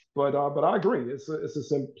 Um, but I agree. It's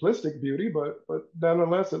a simplistic beauty, but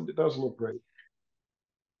nonetheless it does look great.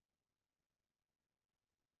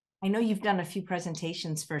 I know you've done a few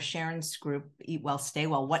presentations for Sharon's group, Eat Well, Stay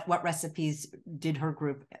Well. What recipes did her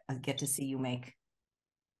group get to see you make?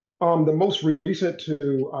 The most recent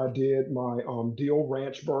two, I did my deal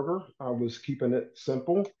ranch burger. I was keeping it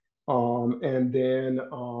simple. And then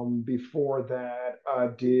before that, I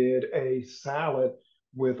did a salad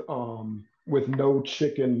with no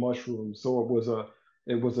chicken mushrooms. So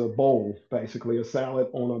it was a bowl, basically, a salad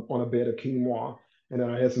on a bed of quinoa. And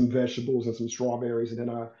then I had some vegetables and some strawberries, and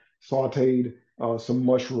then I sauteed some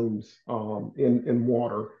mushrooms in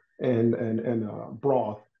water and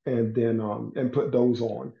broth, and then and put those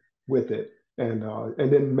on with it, and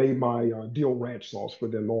then made my deal ranch sauce for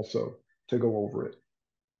them also to go over it.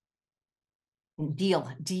 Deal,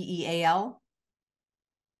 Deal.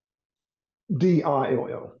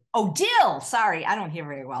 Dill. Oh, dill. Sorry, I don't hear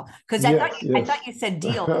very well because Yes, I yes. thought you said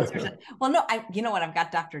deal because there's a well, no, you know what? I've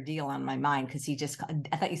got Dr. Deal on my mind because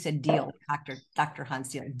I thought you said deal, Dr. Hans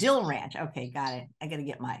Deal. Dill Ranch. Okay, got it. I got to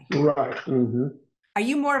get my. Right. Are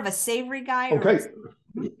you more of a savory guy Okay.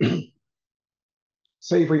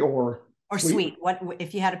 Savory or or sweet? sweet? What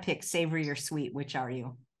if you had to pick savory or sweet? Which are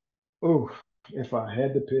you? Oh, if I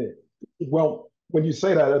had to pick. Well, when you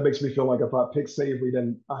say that, that makes me feel like if I pick savory,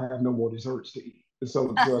 then I have no more desserts to eat.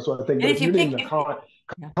 So I think, And but if if you you're needing pick, the if,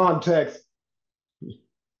 yeah. context,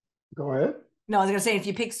 go ahead. No, I was gonna say if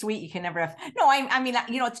you pick sweet, you can never have. No, I mean,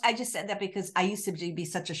 I just said that because I used to be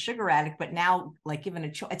such a sugar addict, but now, like, given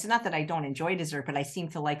a choice, it's not that I don't enjoy dessert, but I seem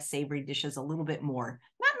to like savory dishes a little bit more.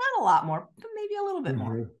 Not a lot more, but maybe a little bit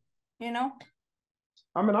more. Mhm. You know,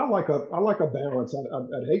 I mean, I like a balance.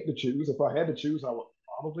 I'd hate to choose. If I had to choose, I would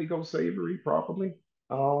probably go savory, probably,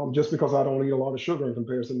 just because I don't eat a lot of sugar in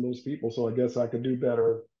comparison to most people. So I guess I could do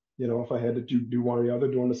better, if I had to do one or the other,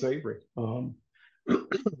 doing the savory.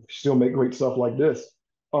 Still make great stuff like this.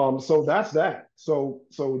 So that's that. So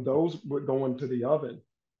those would go into the oven,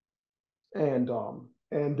 and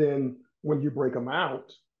then when you break them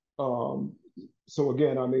out, um, so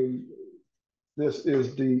again, I mean, this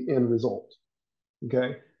is the end result.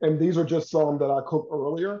 Okay. And these are just some that I cooked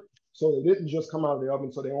earlier. So they didn't just come out of the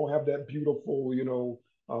oven. So they don't have that beautiful,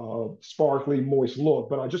 sparkly, moist look.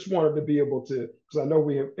 But I just wanted to be able to, because I know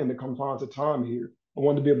we have in the confines of time here, I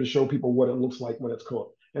wanted to be able to show people what it looks like when it's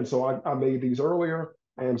cooked. And so I made these earlier.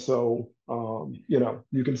 And so,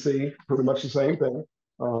 you can see pretty much the same thing.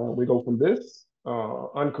 We go from this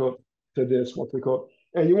uncooked to this once we cook.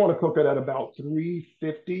 And you want to cook it at about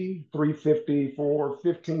 350 for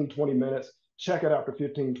 15, 20 minutes. Check it after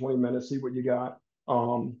 15, 20 minutes, see what you got.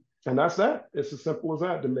 And that's that. It's as simple as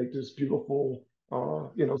that to make this beautiful,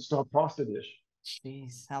 stuffed pasta dish.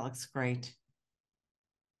 jeez, that looks great.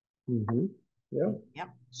 Hmm. Yeah. Yep.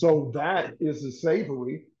 So that is the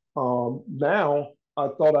savory. Now I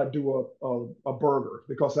thought I'd do a burger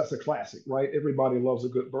because that's a classic, right? Everybody loves a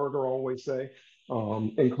good burger, I always say,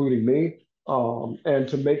 including me. And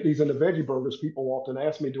to make these into veggie burgers, people often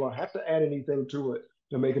ask me, do I have to add anything to it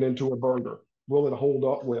to make it into a burger? Will it hold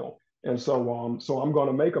up well? So I'm going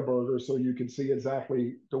to make a burger so you can see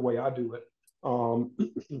exactly the way I do it.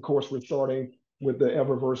 Of course, we're starting with the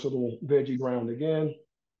ever versatile veggie ground again.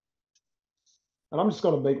 And I'm just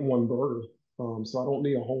going to make one burger. So I don't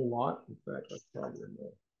need a whole lot. In fact, that's probably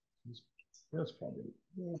enough. That's probably,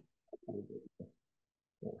 yeah,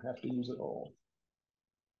 won't have to use it all.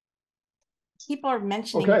 People are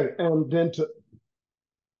mentioning. Okay, and then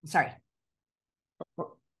sorry. I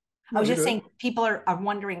no, was you're just good. saying, people are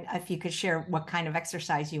wondering if you could share what kind of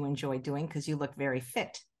exercise you enjoy doing, because you look very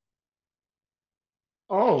fit.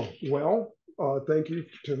 Oh, well, thank you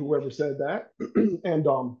to whoever said that. And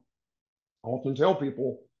I often tell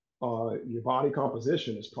people your body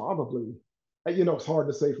composition is probably, it's hard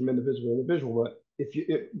to say from individual to individual, but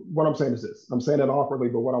what I'm saying is this, I'm saying it awkwardly,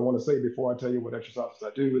 but what I want to say before I tell you what exercises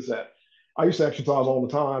I do is that I used to exercise all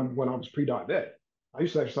the time when I was pre-diabetic. I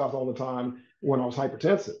used to exercise all the time when I was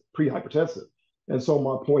hypertensive, pre-hypertensive. And so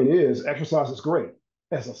my point is exercise is great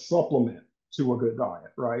as a supplement to a good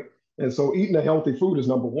diet, right? And so eating a healthy food is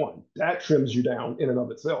number one. That trims you down in and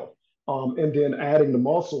of itself. And then adding the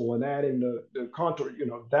muscle and adding the contour,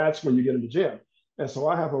 that's when you get in the gym. And so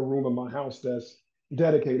I have a room in my house that's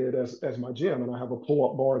dedicated as my gym. And I have a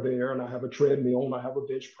pull-up bar there, and I have a treadmill, and I have a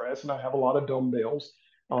bench press, and I have a lot of dumbbells.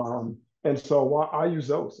 And so I use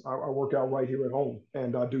those. I work out right here at home,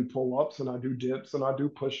 and I do pull-ups, and I do dips, and I do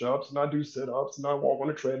push-ups, and I do sit-ups, and I walk on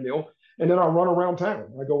a treadmill, and then I run around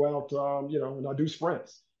town. I go out, and I do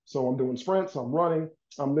sprints. So I'm doing sprints, I'm running,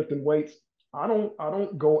 I'm lifting weights. I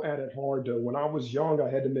don't go at it hard though. When I was young, I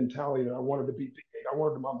had the mentality that I wanted to be big. I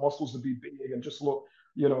wanted my muscles to be big and just look,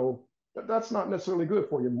 that's not necessarily good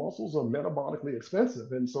for you. Muscles are metabolically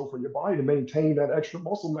expensive. And so for your body to maintain that extra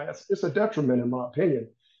muscle mass, it's a detriment in my opinion.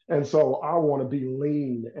 And so I want to be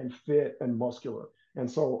lean and fit and muscular.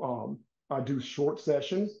 And so I do short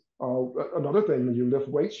sessions. Another thing, when you lift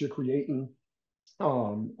weights, you're creating,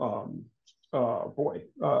 um, um,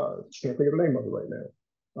 can't think of the name of it right now.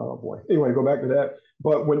 Oh boy. Anyway, go back to that.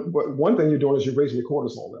 But one thing you're doing is you're raising your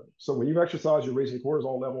cortisol level. So when you exercise, you're raising your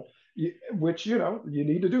cortisol level, which you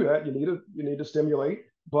need to do that. You need to stimulate.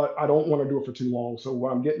 But I don't want to do it for too long. So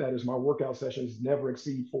what I'm getting at is my workout sessions never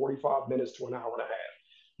exceed 45 minutes to an hour and a half.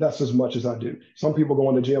 That's as much as I do. Some people go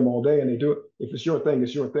in the gym all day and they do it. If it's your thing,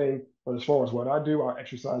 it's your thing. But as far as what I do, I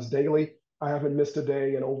exercise daily. I haven't missed a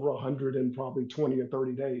day in over 100 and probably 20 or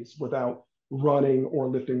 30 days without running or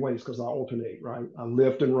lifting weights because I alternate, right? I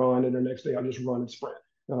lift and run, and the next day I just run and sprint.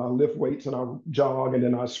 And I lift weights and I jog, and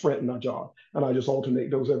then I sprint and I jog. And I just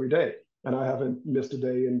alternate those every day. And I haven't missed a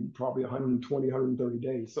day in probably 120, 130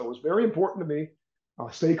 days. So it's very important to me.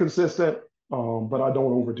 I stay consistent, but I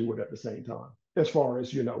don't overdo it at the same time. As far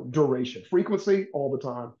as, duration, frequency, all the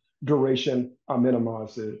time. Duration, I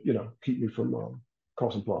minimize it, keep me from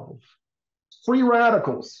causing problems. Free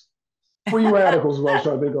radicals. Free radicals is what I was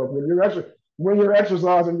trying to think of. When you're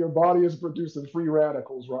exercising, your body is producing free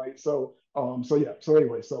radicals, right? So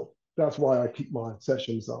anyway, so that's why I keep my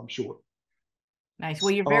sessions short. Nice.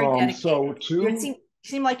 Well, you're very dedicated. So you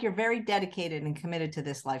seem like you're very dedicated and committed to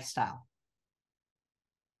this lifestyle.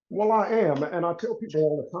 Well, I am, and I tell people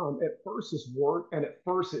all the time, at first it's work, and at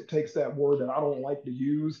first it takes that word that I don't like to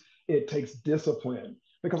use. It takes discipline,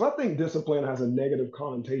 because I think discipline has a negative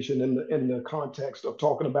connotation in the context of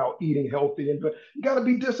talking about eating healthy, but you got to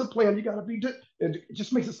be disciplined. You got to be. It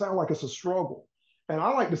just makes it sound like it's a struggle, and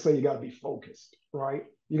I like to say you got to be focused, right?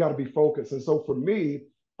 You got to be focused, and so for me,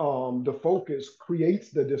 the focus creates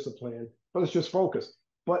the discipline, but it's just focus.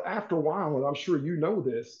 But after a while, and I'm sure you know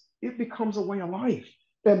this, it becomes a way of life.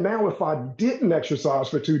 And now, if I didn't exercise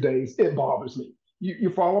for 2 days, it bothers me.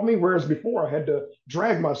 You follow me? Whereas before, I had to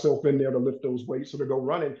drag myself in there to lift those weights or to go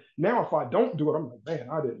running. Now, if I don't do it, I'm like, man,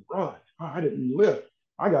 I didn't run. I didn't lift.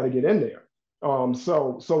 I got to get in there.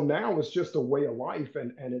 So now it's just a way of life,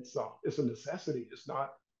 and it's a necessity. It's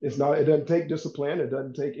not. It doesn't take discipline. It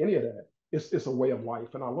doesn't take any of that. It's a way of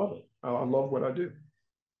life, and I love it. I love what I do.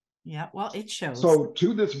 Yeah, well, it shows. So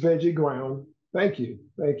to this veggie ground, thank you.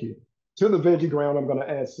 To the veggie ground, I'm going to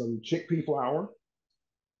add some chickpea flour.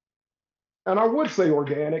 And I would say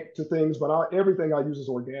organic to things, but everything I use is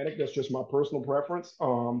organic. That's just my personal preference.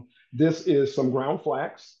 This is some ground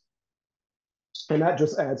flax, and that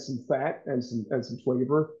just adds some fat and some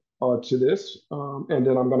flavor to this. And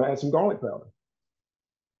then I'm going to add some garlic powder.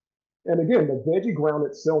 And again, the veggie ground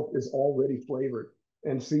itself is already flavored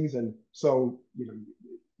and seasoned. So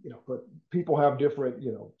but people have different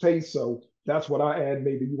tastes. So that's what I add.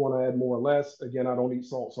 Maybe you want to add more or less. Again, I don't eat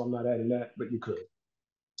salt, so I'm not adding that, but you could.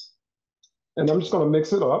 And I'm just going to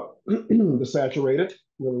mix it up to saturate it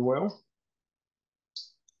really well.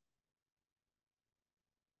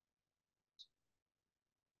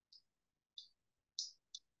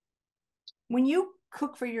 When you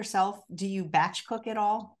cook for yourself, do you batch cook at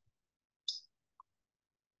all?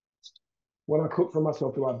 When I cook for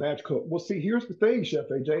myself, do I batch cook? Well, see, here's the thing, Chef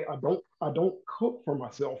AJ. I don't cook for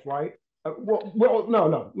myself, right?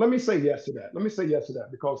 No. Let me say yes to that. Let me say yes to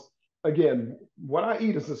that because again, what I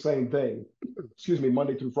eat is the same thing. Excuse me,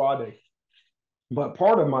 Monday through Friday. But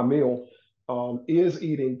part of my meal is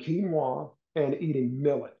eating quinoa and eating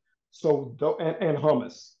millet. And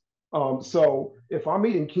hummus. So if I'm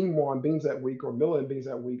eating quinoa and beans that week or millet and beans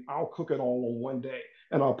that week, I'll cook it all on one day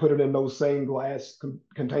and I'll put it in those same glass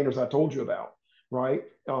containers I told you about, right?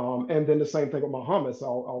 And then the same thing with my hummus.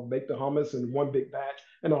 I'll make the hummus in one big batch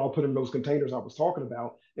and I'll put it in those containers I was talking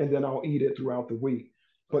about, and then I'll eat it throughout the week.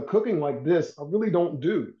 But cooking like this, I really don't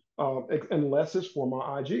do unless it's for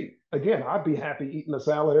my IG. Again, I'd be happy eating a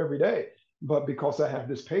salad every day, but because I have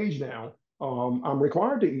this page now, I'm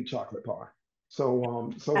required to eat chocolate pie.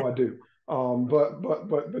 So I do.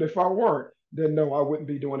 But if I weren't, then no, I wouldn't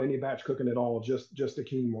be doing any batch cooking at all. Just the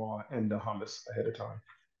quinoa and the hummus ahead of time.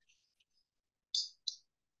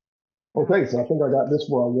 Okay, so I think I got this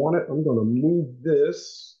where I want it. I'm going to move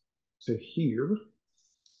this to here,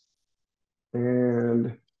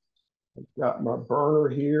 and I've got my burner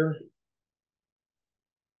here.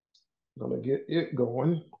 I'm going to get it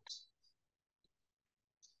going.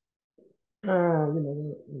 Let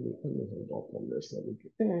me hold off on this.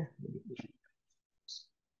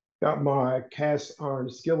 Got my cast iron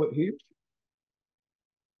skillet here.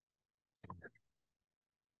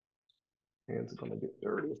 Hands are gonna get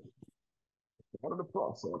dirty. Part of the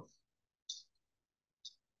process.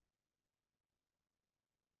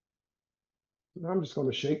 Now I'm just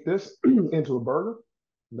gonna shake this into a burger.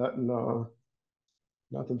 Nothing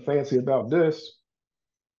fancy about this.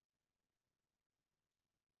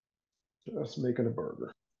 Just making a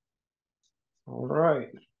burger. All right.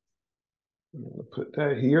 I'm gonna put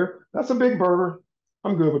that here. That's a big burger.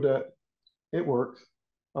 I'm good with that. It works.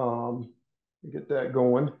 Get that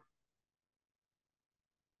going.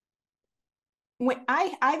 When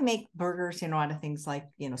I make burgers, out of things like,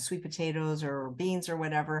 sweet potatoes or beans or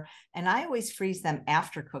whatever, and I always freeze them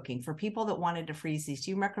after cooking. For people that wanted to freeze these,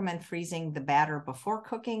 do you recommend freezing the batter before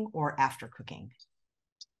cooking or after cooking?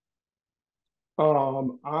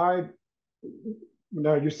 I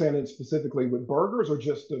Now you're saying it specifically with burgers or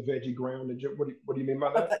just the veggie ground? What do you mean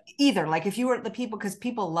by that? Either, like if you were the people, because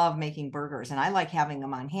people love making burgers and I like having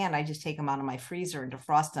them on hand. I just take them out of my freezer and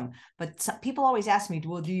defrost them. But people always ask me,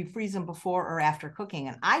 well, do you freeze them before or after cooking?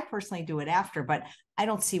 And I personally do it after, but I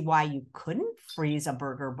don't see why you couldn't freeze a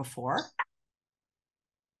burger before.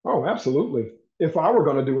 Oh, absolutely. If I were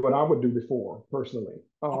going to do it, I would do before personally.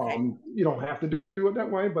 Okay. You don't have to do it that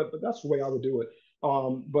way, but that's the way I would do it.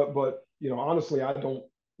 But honestly, I don't.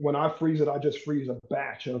 When I freeze it, I just freeze a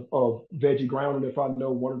batch of veggie ground, and if I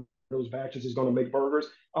know one of those batches is going to make burgers,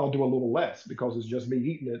 I'll do a little less because it's just me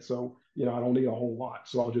eating it. So I don't need a whole lot,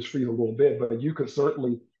 so I'll just freeze a little bit. But you could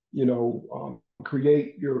certainly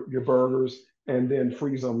create your burgers and then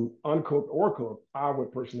freeze them uncooked or cooked. I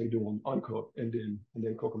would personally do them uncooked and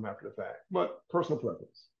then cook them after the fact. But personal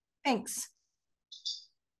preference. Thanks.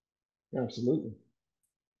 Absolutely.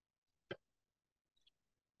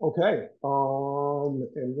 Okay.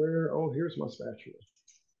 And where? Oh, here's my spatula.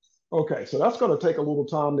 Okay, so that's going to take a little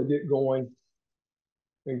time to get going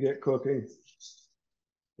and get cooking.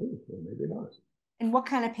 Ooh, maybe not. And what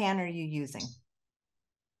kind of pan are you using?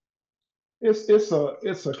 It's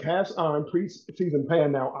a cast iron pre-seasoned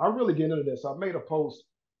pan. Now I really get into this. I made a post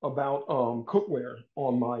about cookware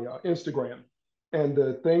on my Instagram, and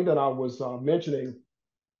the thing that I was mentioning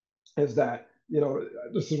is that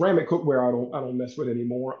the ceramic cookware I don't mess with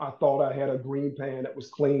anymore. I thought I had a green pan that was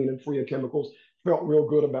clean and free of chemicals. Felt real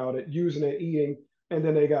good about it, using it, eating, and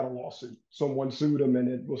then they got a lawsuit. Someone sued them, and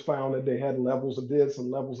it was found that they had levels of this and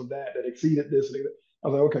levels of that that exceeded this. I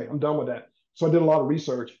was like, okay, I'm done with that. So I did a lot of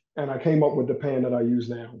research, and I came up with the pan that I use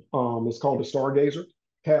now. It's called the Stargazer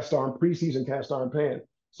cast iron pre-seasoned cast iron pan.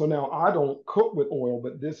 So now I don't cook with oil,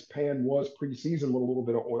 but this pan was pre-seasoned with a little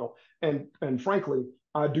bit of oil, and frankly,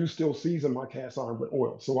 I do still season my cast iron with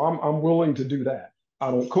oil. So I'm willing to do that. I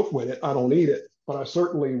don't cook with it. I don't eat it, but I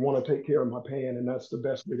certainly want to take care of my pan, and that's the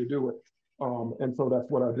best way to do it. And so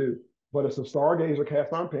that's what I do. But it's a Stargazer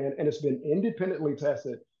cast iron pan, and it's been independently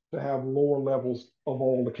tested to have lower levels of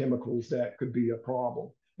all the chemicals that could be a problem.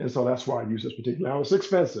 And so that's why I use this particular. Now it's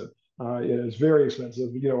expensive. It's very expensive,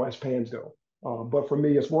 as pans go. But for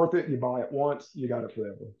me, it's worth it. You buy it once, you got it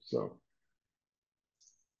forever. So.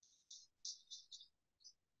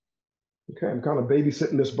 Okay, I'm kind of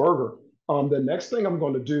babysitting this burger. The next thing I'm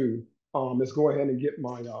going to do is go ahead and get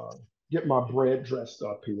my bread dressed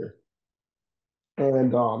up here. And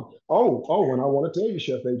and I want to tell you,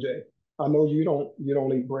 Chef AJ, I know you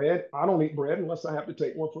don't eat bread. I don't eat bread unless I have to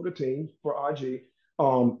take one for the team for IG.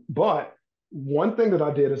 But one thing that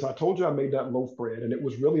I did is I told you I made that loaf bread and it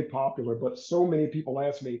was really popular. But so many people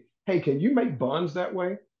asked me, "Hey, can you make buns that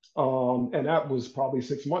way?" And that was probably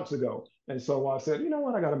 6 months ago. And so I said, you know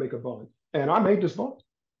what, I got to make a bun, and I made this bun.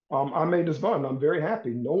 I made this bun. I'm very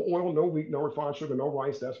happy. No oil, no wheat, no refined sugar, no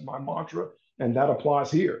rice. That's my mantra, and that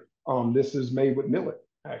applies here. This is made with millet,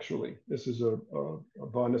 actually. This is a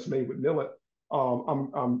bun that's made with millet.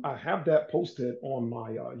 I have that posted on my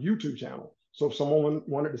YouTube channel. So if someone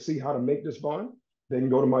wanted to see how to make this bun, they can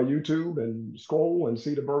go to my YouTube and scroll and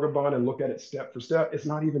see the burger bun and look at it step for step. It's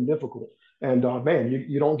not even difficult. And man,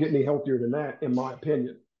 you don't get any healthier than that, in my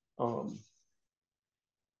opinion. Um,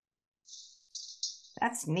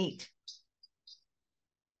 That's neat.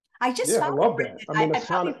 I just yeah, I found love that. I mean, I it's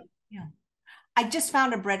kind probably of, yeah. I just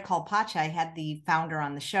found a bread called pacha. I had the founder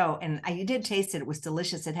on the show and I did taste it. It was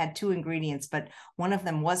delicious. It had two ingredients, but one of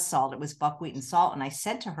them was salt. It was buckwheat and salt. And I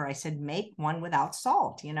said to her, I said, make one without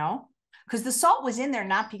salt, because the salt was in there,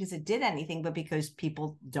 not because it did anything, but because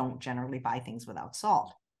people don't generally buy things without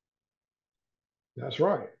salt. that's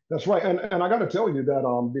right. That's right. And I got to tell you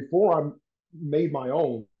that before I made my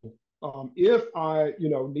own, if I,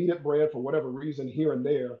 needed bread for whatever reason here and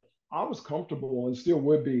there, I was comfortable and still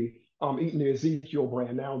would be eating the Ezekiel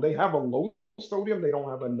brand. Now they have a low sodium, they don't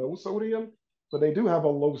have a no sodium, but they do have a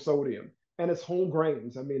low sodium. And it's whole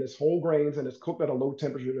grains. I mean, it's whole grains and it's cooked at a low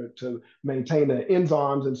temperature to maintain the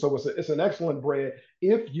enzymes. And so it's an excellent bread.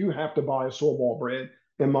 If you have to buy a store-bought bread,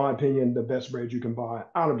 in my opinion, the best bread you can buy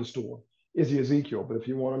out of the store is the Ezekiel. But if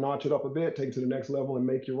you want to notch it up a bit, take it to the next level and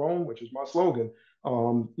make your own, which is my slogan,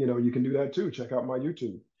 you can do that too. Check out my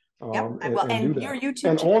YouTube Yep, I will. and do And your that. YouTube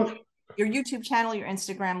And channel, on, your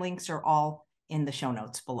Instagram links are all in the show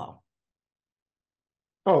notes below.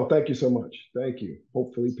 oh, thank you so much. Thank you.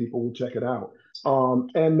 Hopefully people will check it out.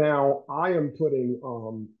 And now I am putting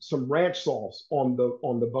some ranch sauce on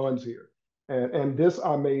the buns here. And this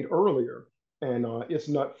I made earlier, and it's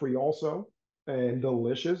nut free also and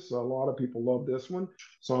delicious. A lot of people love this one.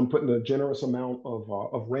 So I'm putting a generous amount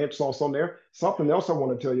of ranch sauce on there. Something else I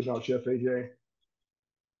want to tell you about, Chef AJ,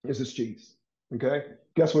 is this cheese. Okay.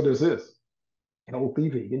 Guess what this is? Healthy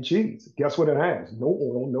vegan cheese. Guess what it has? No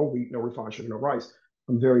oil, no wheat, no refined sugar, no rice.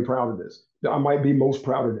 I'm very proud of this. I might be most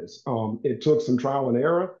proud of this. It took some trial and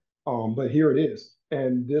error, but here it is.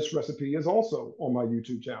 And this recipe is also on my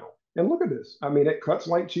YouTube channel. And look at this. I mean, it cuts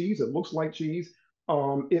like cheese. It looks like cheese.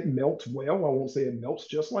 It melts well. I won't say it melts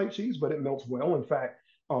just like cheese, but it melts well. In fact,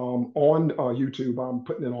 on YouTube, I'm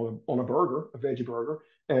putting it on a burger, a veggie burger,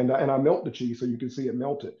 and I melt the cheese so you can see it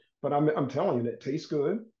melted. But I'm telling you, it tastes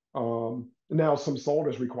good. Now, some salt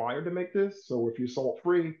is required to make this. So if you're salt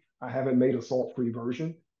free, I haven't made a salt free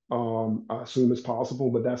version. I assume it's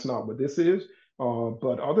possible, but that's not what this is.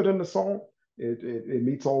 But other than the salt, it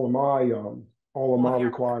meets all of All my of your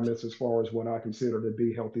requirements as far as what I consider to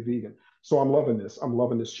be healthy vegan. So I'm loving this. I'm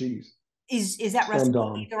loving this cheese. is that And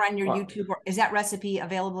recipe either on your YouTube or is that recipe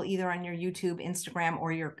available either on your YouTube, Instagram,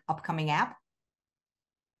 or your upcoming app?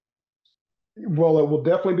 Well, it will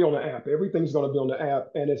definitely be on the app. Everything's going to be on the app,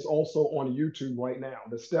 and it's also on YouTube right now.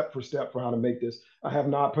 The step for step for how to make this. I have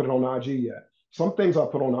not put it on IG yet. Some things I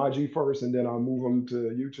put on IG first, and then I'll move them to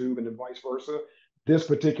YouTube, and then vice versa. This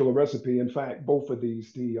particular recipe, in fact, both of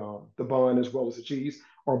these, the bun as well as the cheese,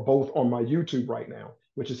 are both on my YouTube right now,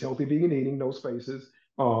 which is healthy vegan eating, no spaces.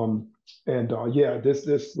 And yeah, this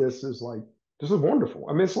is like this is wonderful.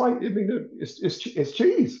 I mean, it's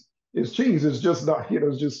cheese. It's cheese. It's just not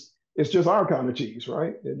it's just our kind of cheese,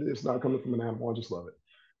 right? It's not coming from an animal. I just love it.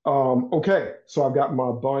 Okay, so I've got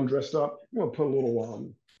my bun dressed up. I'm gonna put a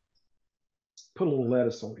little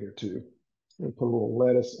lettuce on here too. I'm gonna put a little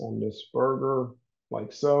lettuce on this burger,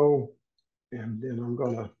 like so. And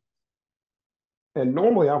then and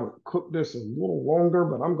normally I would cook this a little longer,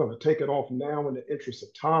 but I'm gonna take it off now in the interest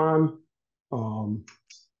of time. Um,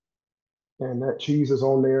 and that cheese is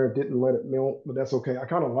on there. Didn't let it melt, but that's okay. I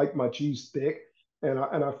kind of like my cheese thick, and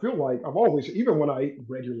I feel like I've always, even when I eat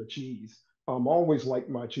regular cheese, always like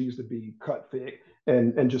my cheese to be cut thick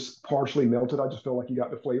and just partially melted. I just feel like you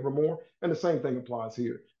got the flavor more, and the same thing applies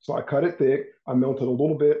here. So I cut it thick. I melted a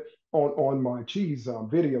little bit on my cheese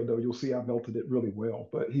video though. You'll see I melted it really well,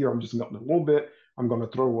 but here I'm just melting it a little bit. I'm going to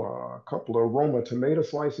throw a couple of Roma tomato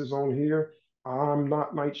slices on here. I'm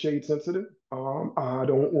not nightshade sensitive. I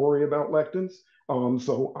don't worry about lectins.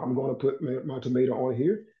 So I'm going to put my tomato on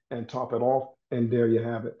here and top it off. And there you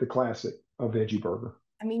have it, the classic veggie burger.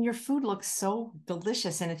 I mean, your food looks so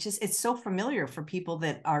delicious and it's so familiar for people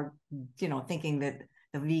that are, thinking that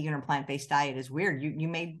the vegan or plant-based diet is weird. You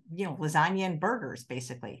made, lasagna and burgers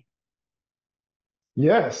basically.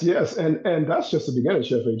 Yes, yes, and that's just the beginning,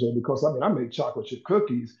 Chef AJ. Because I mean, I make chocolate chip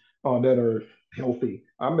cookies that are healthy.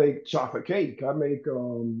 I make chocolate cake. I make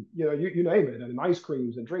you name it, and ice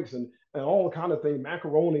creams and drinks and all kind of thing,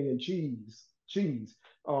 macaroni and cheese.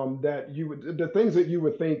 That you would the things that you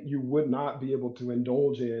would think you would not be able to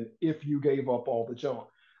indulge in if you gave up all the junk.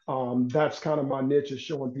 That's kind of my niche, is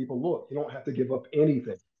showing people, look, you don't have to give up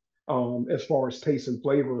anything as far as taste and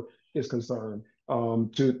flavor is concerned,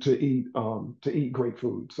 to eat great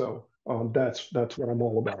food. So that's what I'm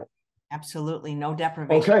all about. Absolutely. No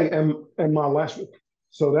deprivation. Okay, and my last,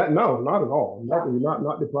 so that, no, not at all,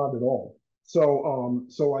 not deprived at all.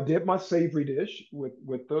 So I did my savory dish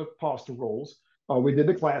with the pasta rolls. We did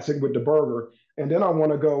the classic with the burger, and then I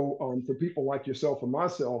want to go, for people like yourself and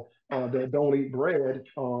myself that don't eat bread.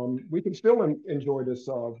 We can still enjoy this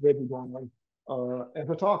veggie garlic as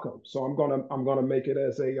a taco. So I'm gonna make it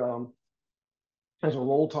as a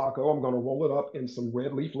roll taco. I'm going to roll it up in some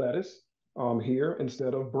red leaf lettuce here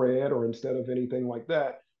instead of bread or instead of anything like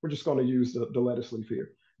that. We're just going to use the lettuce leaf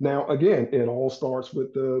here. Now, again, it all starts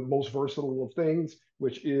with the most versatile of things,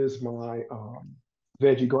 which is my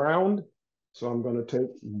veggie ground. So I'm going to take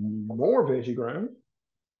more veggie ground.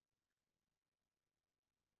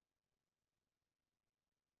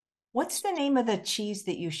 What's the name of the cheese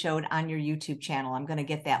that you showed on your YouTube channel? I'm going to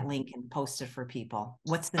get that link and post it for people.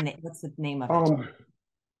 What's the name of it?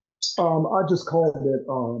 I just called it,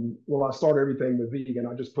 well, I started everything with vegan.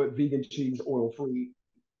 I just put vegan cheese, oil free,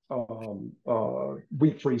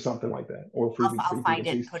 wheat free, something like that. Oil free, wheat I'll free, find vegan it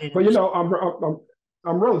and cheese. put it in But the show.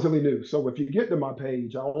 I'm relatively new. So if you get to my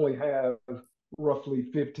page, I only have roughly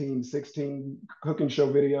 15, 16 cooking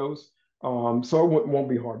show videos. So it won't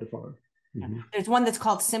be hard to find. Mm-hmm. There's one that's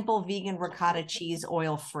called Simple Vegan Ricotta Cheese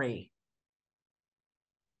Oil Free.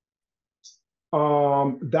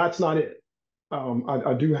 That's not it.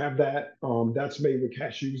 I do have that. That's made with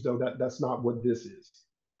cashews, though. That's not what this is.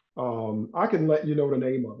 I can let you know the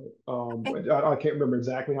name of it. Okay. I can't remember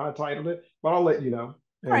exactly how I titled it, but I'll let you know.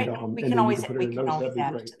 All right. And then you can put it in the notes. That'd be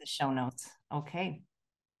add it great. to the show notes. Okay.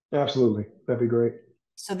 Absolutely. That'd be great.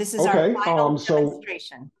 So this is our Okay. final So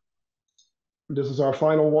demonstration. this is our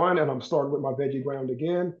final one, and I'm starting with my veggie ground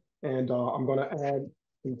again, and I'm going to add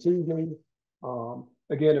some seasoning.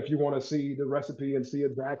 Again, if you want to see the recipe and see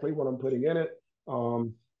exactly what I'm putting in it,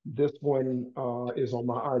 this one is on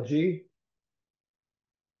my IG,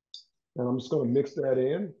 and I'm just going to mix that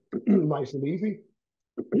in, nice and easy.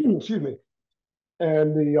 Excuse me.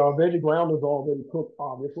 And the veggie ground is already cooked,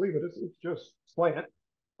 obviously, but it's just plant.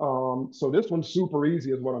 So this one's super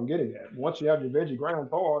easy, is what I'm getting at. Once you have your veggie ground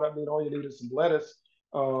thawed, I mean, all you need is some lettuce.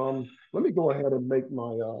 Let me go ahead and make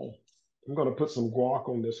my, I'm going to put some guac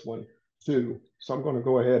on this one too. So I'm going to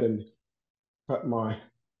go ahead and cut my,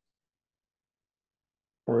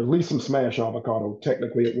 or at least some smashed avocado.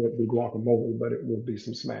 Technically, it won't be guacamole, but it will be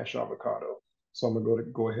some smashed avocado. So I'm going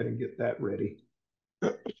to go ahead and get that ready.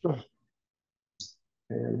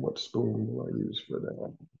 And what spoon will I use for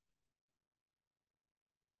that?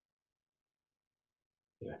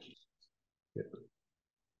 Yeah. Get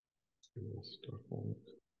stuff on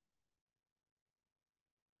it.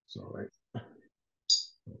 It's all right.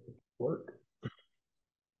 Work.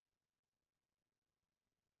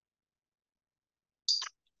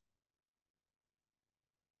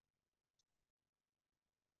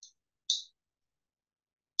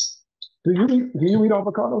 Do you eat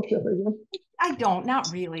avocado, Chef Adrian? I don't, not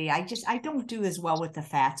really. I don't do as well with the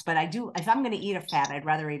fats, but I do. If I'm going to eat a fat, I'd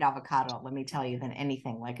rather eat avocado, let me tell you, than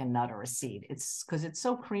anything like a nut or a seed. It's because it's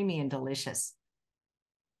so creamy and delicious.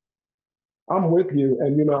 I'm with you,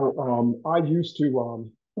 and I used to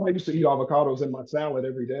eat avocados in my salad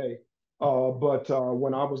every day, but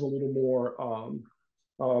when I was a little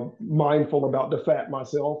more mindful about the fat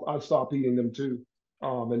myself, I stopped eating them too.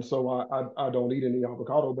 And so I don't eat any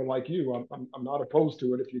avocado, but like you, I'm not opposed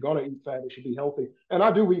to it. If you're going to eat fat, it should be healthy. And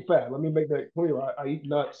I do eat fat. Let me make that clear. I eat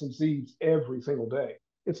nuts and seeds every single day.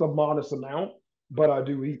 It's a modest amount, but I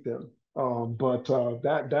do eat them. But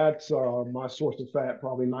that's my source of fat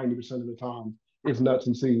probably 90% of the time is nuts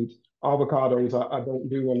and seeds. Avocados I don't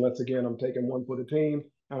do unless, again, I'm taking one for the team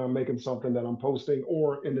and I'm making something that I'm posting,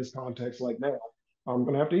 or in this context like now, I'm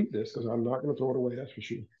going to have to eat this because I'm not going to throw it away. That's for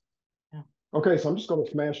sure. Yeah. Okay, so I'm just going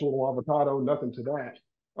to smash a little avocado, nothing to that.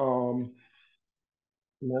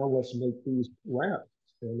 Now let's make these wraps,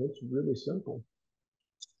 and it's really simple.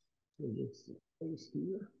 This place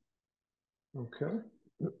here. Okay.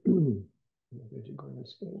 Veggie ground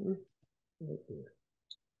spoon right there.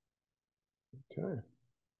 Okay.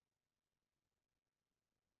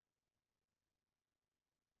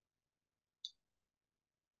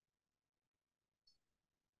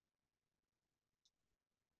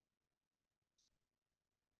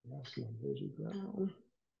 That's my veggie ground.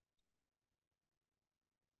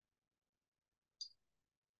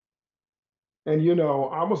 And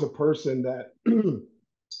I was a person that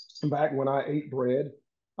back when I ate bread,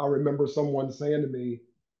 I remember someone saying to me,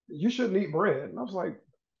 "You shouldn't eat bread." And I was like,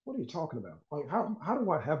 "What are you talking about? Like, how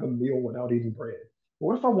do I have a meal without eating bread?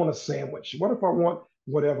 What if I want a sandwich? What if I want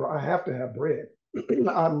whatever? I have to have bread."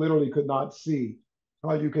 I literally could not see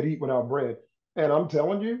how you could eat without bread. And I'm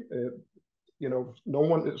telling you, no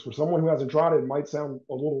one, for someone who hasn't tried it, it might sound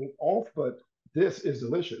a little off, but this is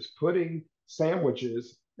delicious. Putting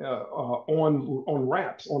sandwiches on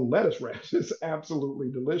wraps, on lettuce wraps, is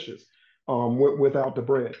absolutely delicious without the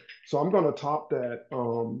bread. So I'm going to top that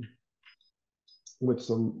with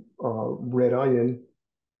some red onion.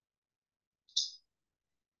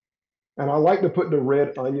 And I like to put the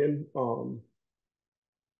red onion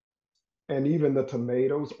and even the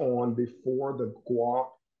tomatoes on before the guac,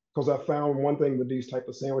 because I found one thing with these type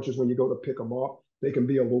of sandwiches, when you go to pick them up, they can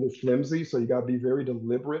be a little flimsy. So you got to be very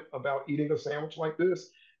deliberate about eating a sandwich like this.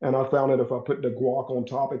 And I found that if I put the guac on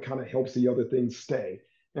top, it kind of helps the other things stay.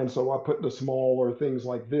 And so I put the smaller things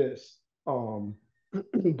like this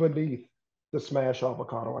beneath the smashed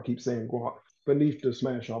avocado. I keep saying guac, beneath the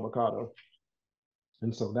smashed avocado.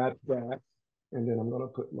 And so that's that. And then I'm going to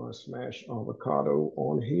put my smashed avocado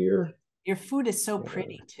on here. Your food is so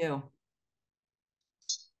pretty too.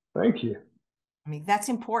 Thank you. I mean, that's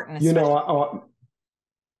important.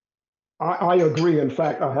 I agree. In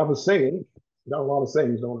fact, I have a saying. Got a lot of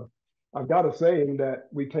sayings, don't I? I've got a saying that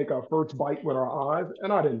we take our first bite with our eyes,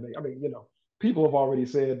 and I didn't make. I mean, people have already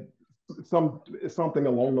said something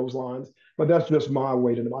along those lines, but that's just my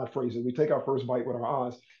way to my phrase it. We take our first bite with our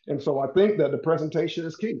eyes, and so I think that the presentation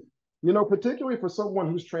is key. Particularly for someone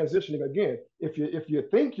who's transitioning. Again, if you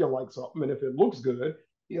think you like something and if it looks good,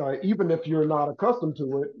 even if you're not accustomed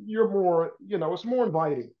to it, you're more, it's more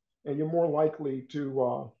inviting, and you're more likely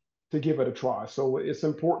to give it a try. So it's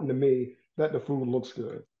important to me that the food looks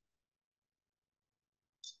good.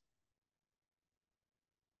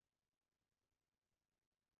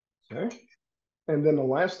 Okay. And then the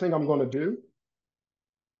last thing I'm going to do,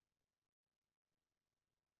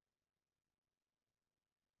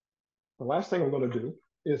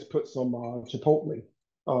 is put some chipotle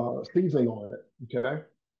seasoning on it. Okay.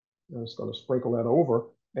 I'm just going to sprinkle that over.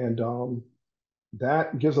 And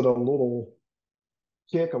that gives it a little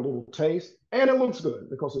kick, a little taste, and it looks good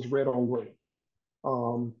because it's red on green.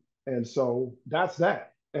 And so that's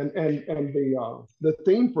that. And the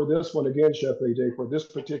theme for this one again, Chef AJ, for this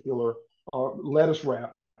particular lettuce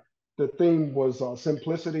wrap, the theme was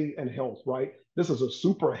simplicity and health. Right. This is a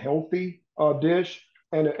super healthy dish,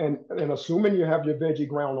 and assuming you have your veggie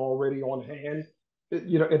ground already on hand,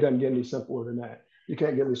 it doesn't get any simpler than that. You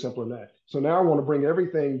can't get any simpler than that. So now I want to bring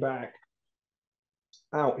everything back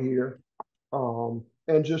out here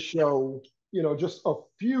and just show, just a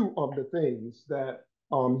few of the things that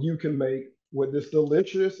you can make with this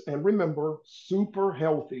delicious and, remember, super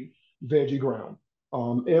healthy veggie ground.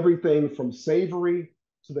 Everything from savory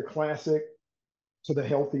to the classic to the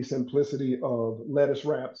healthy simplicity of lettuce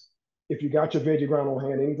wraps. If you got your veggie ground on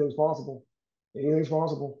hand, anything's possible. Anything's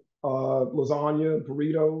possible. Lasagna,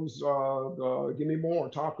 burritos, give me more,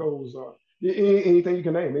 tacos, anything you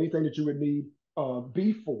can name, anything that you would need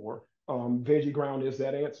beef for. Veggie ground is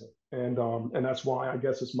that answer, and that's why I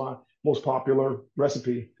guess it's my most popular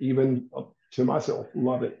recipe, even to myself.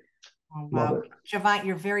 Love it. Oh, wow. Love it. Javant,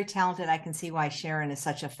 you're very talented. I can see why Sharon is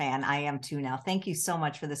such a fan. I am too now. Thank you so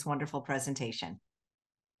much for this wonderful presentation.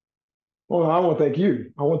 Well, I want to thank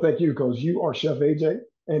you. I want to thank you because you are Chef AJ,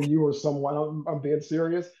 and you are someone. I'm being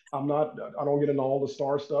serious. I don't get into all the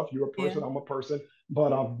star stuff. You're a person. Yeah. I'm a person.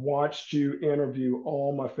 But I've watched you interview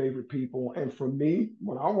all my favorite people, and for me,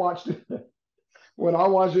 when I watched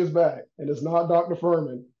this back, and it's not Dr.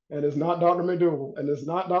 Furman, and it's not Dr. McDougal, and it's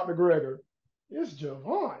not Dr. Greger, it's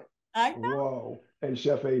Javant. I know. Whoa. And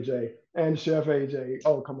Chef AJ. And Chef AJ.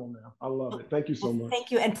 Oh, come on now. I love it. Thank you so much.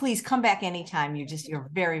 Thank you. And please come back anytime. You're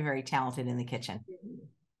very, very talented in the kitchen.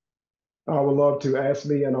 I would love to. Ask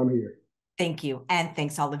me and I'm here. Thank you. And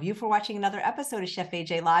thanks all of you for watching another episode of Chef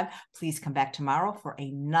AJ Live. Please come back tomorrow for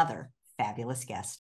another fabulous guest.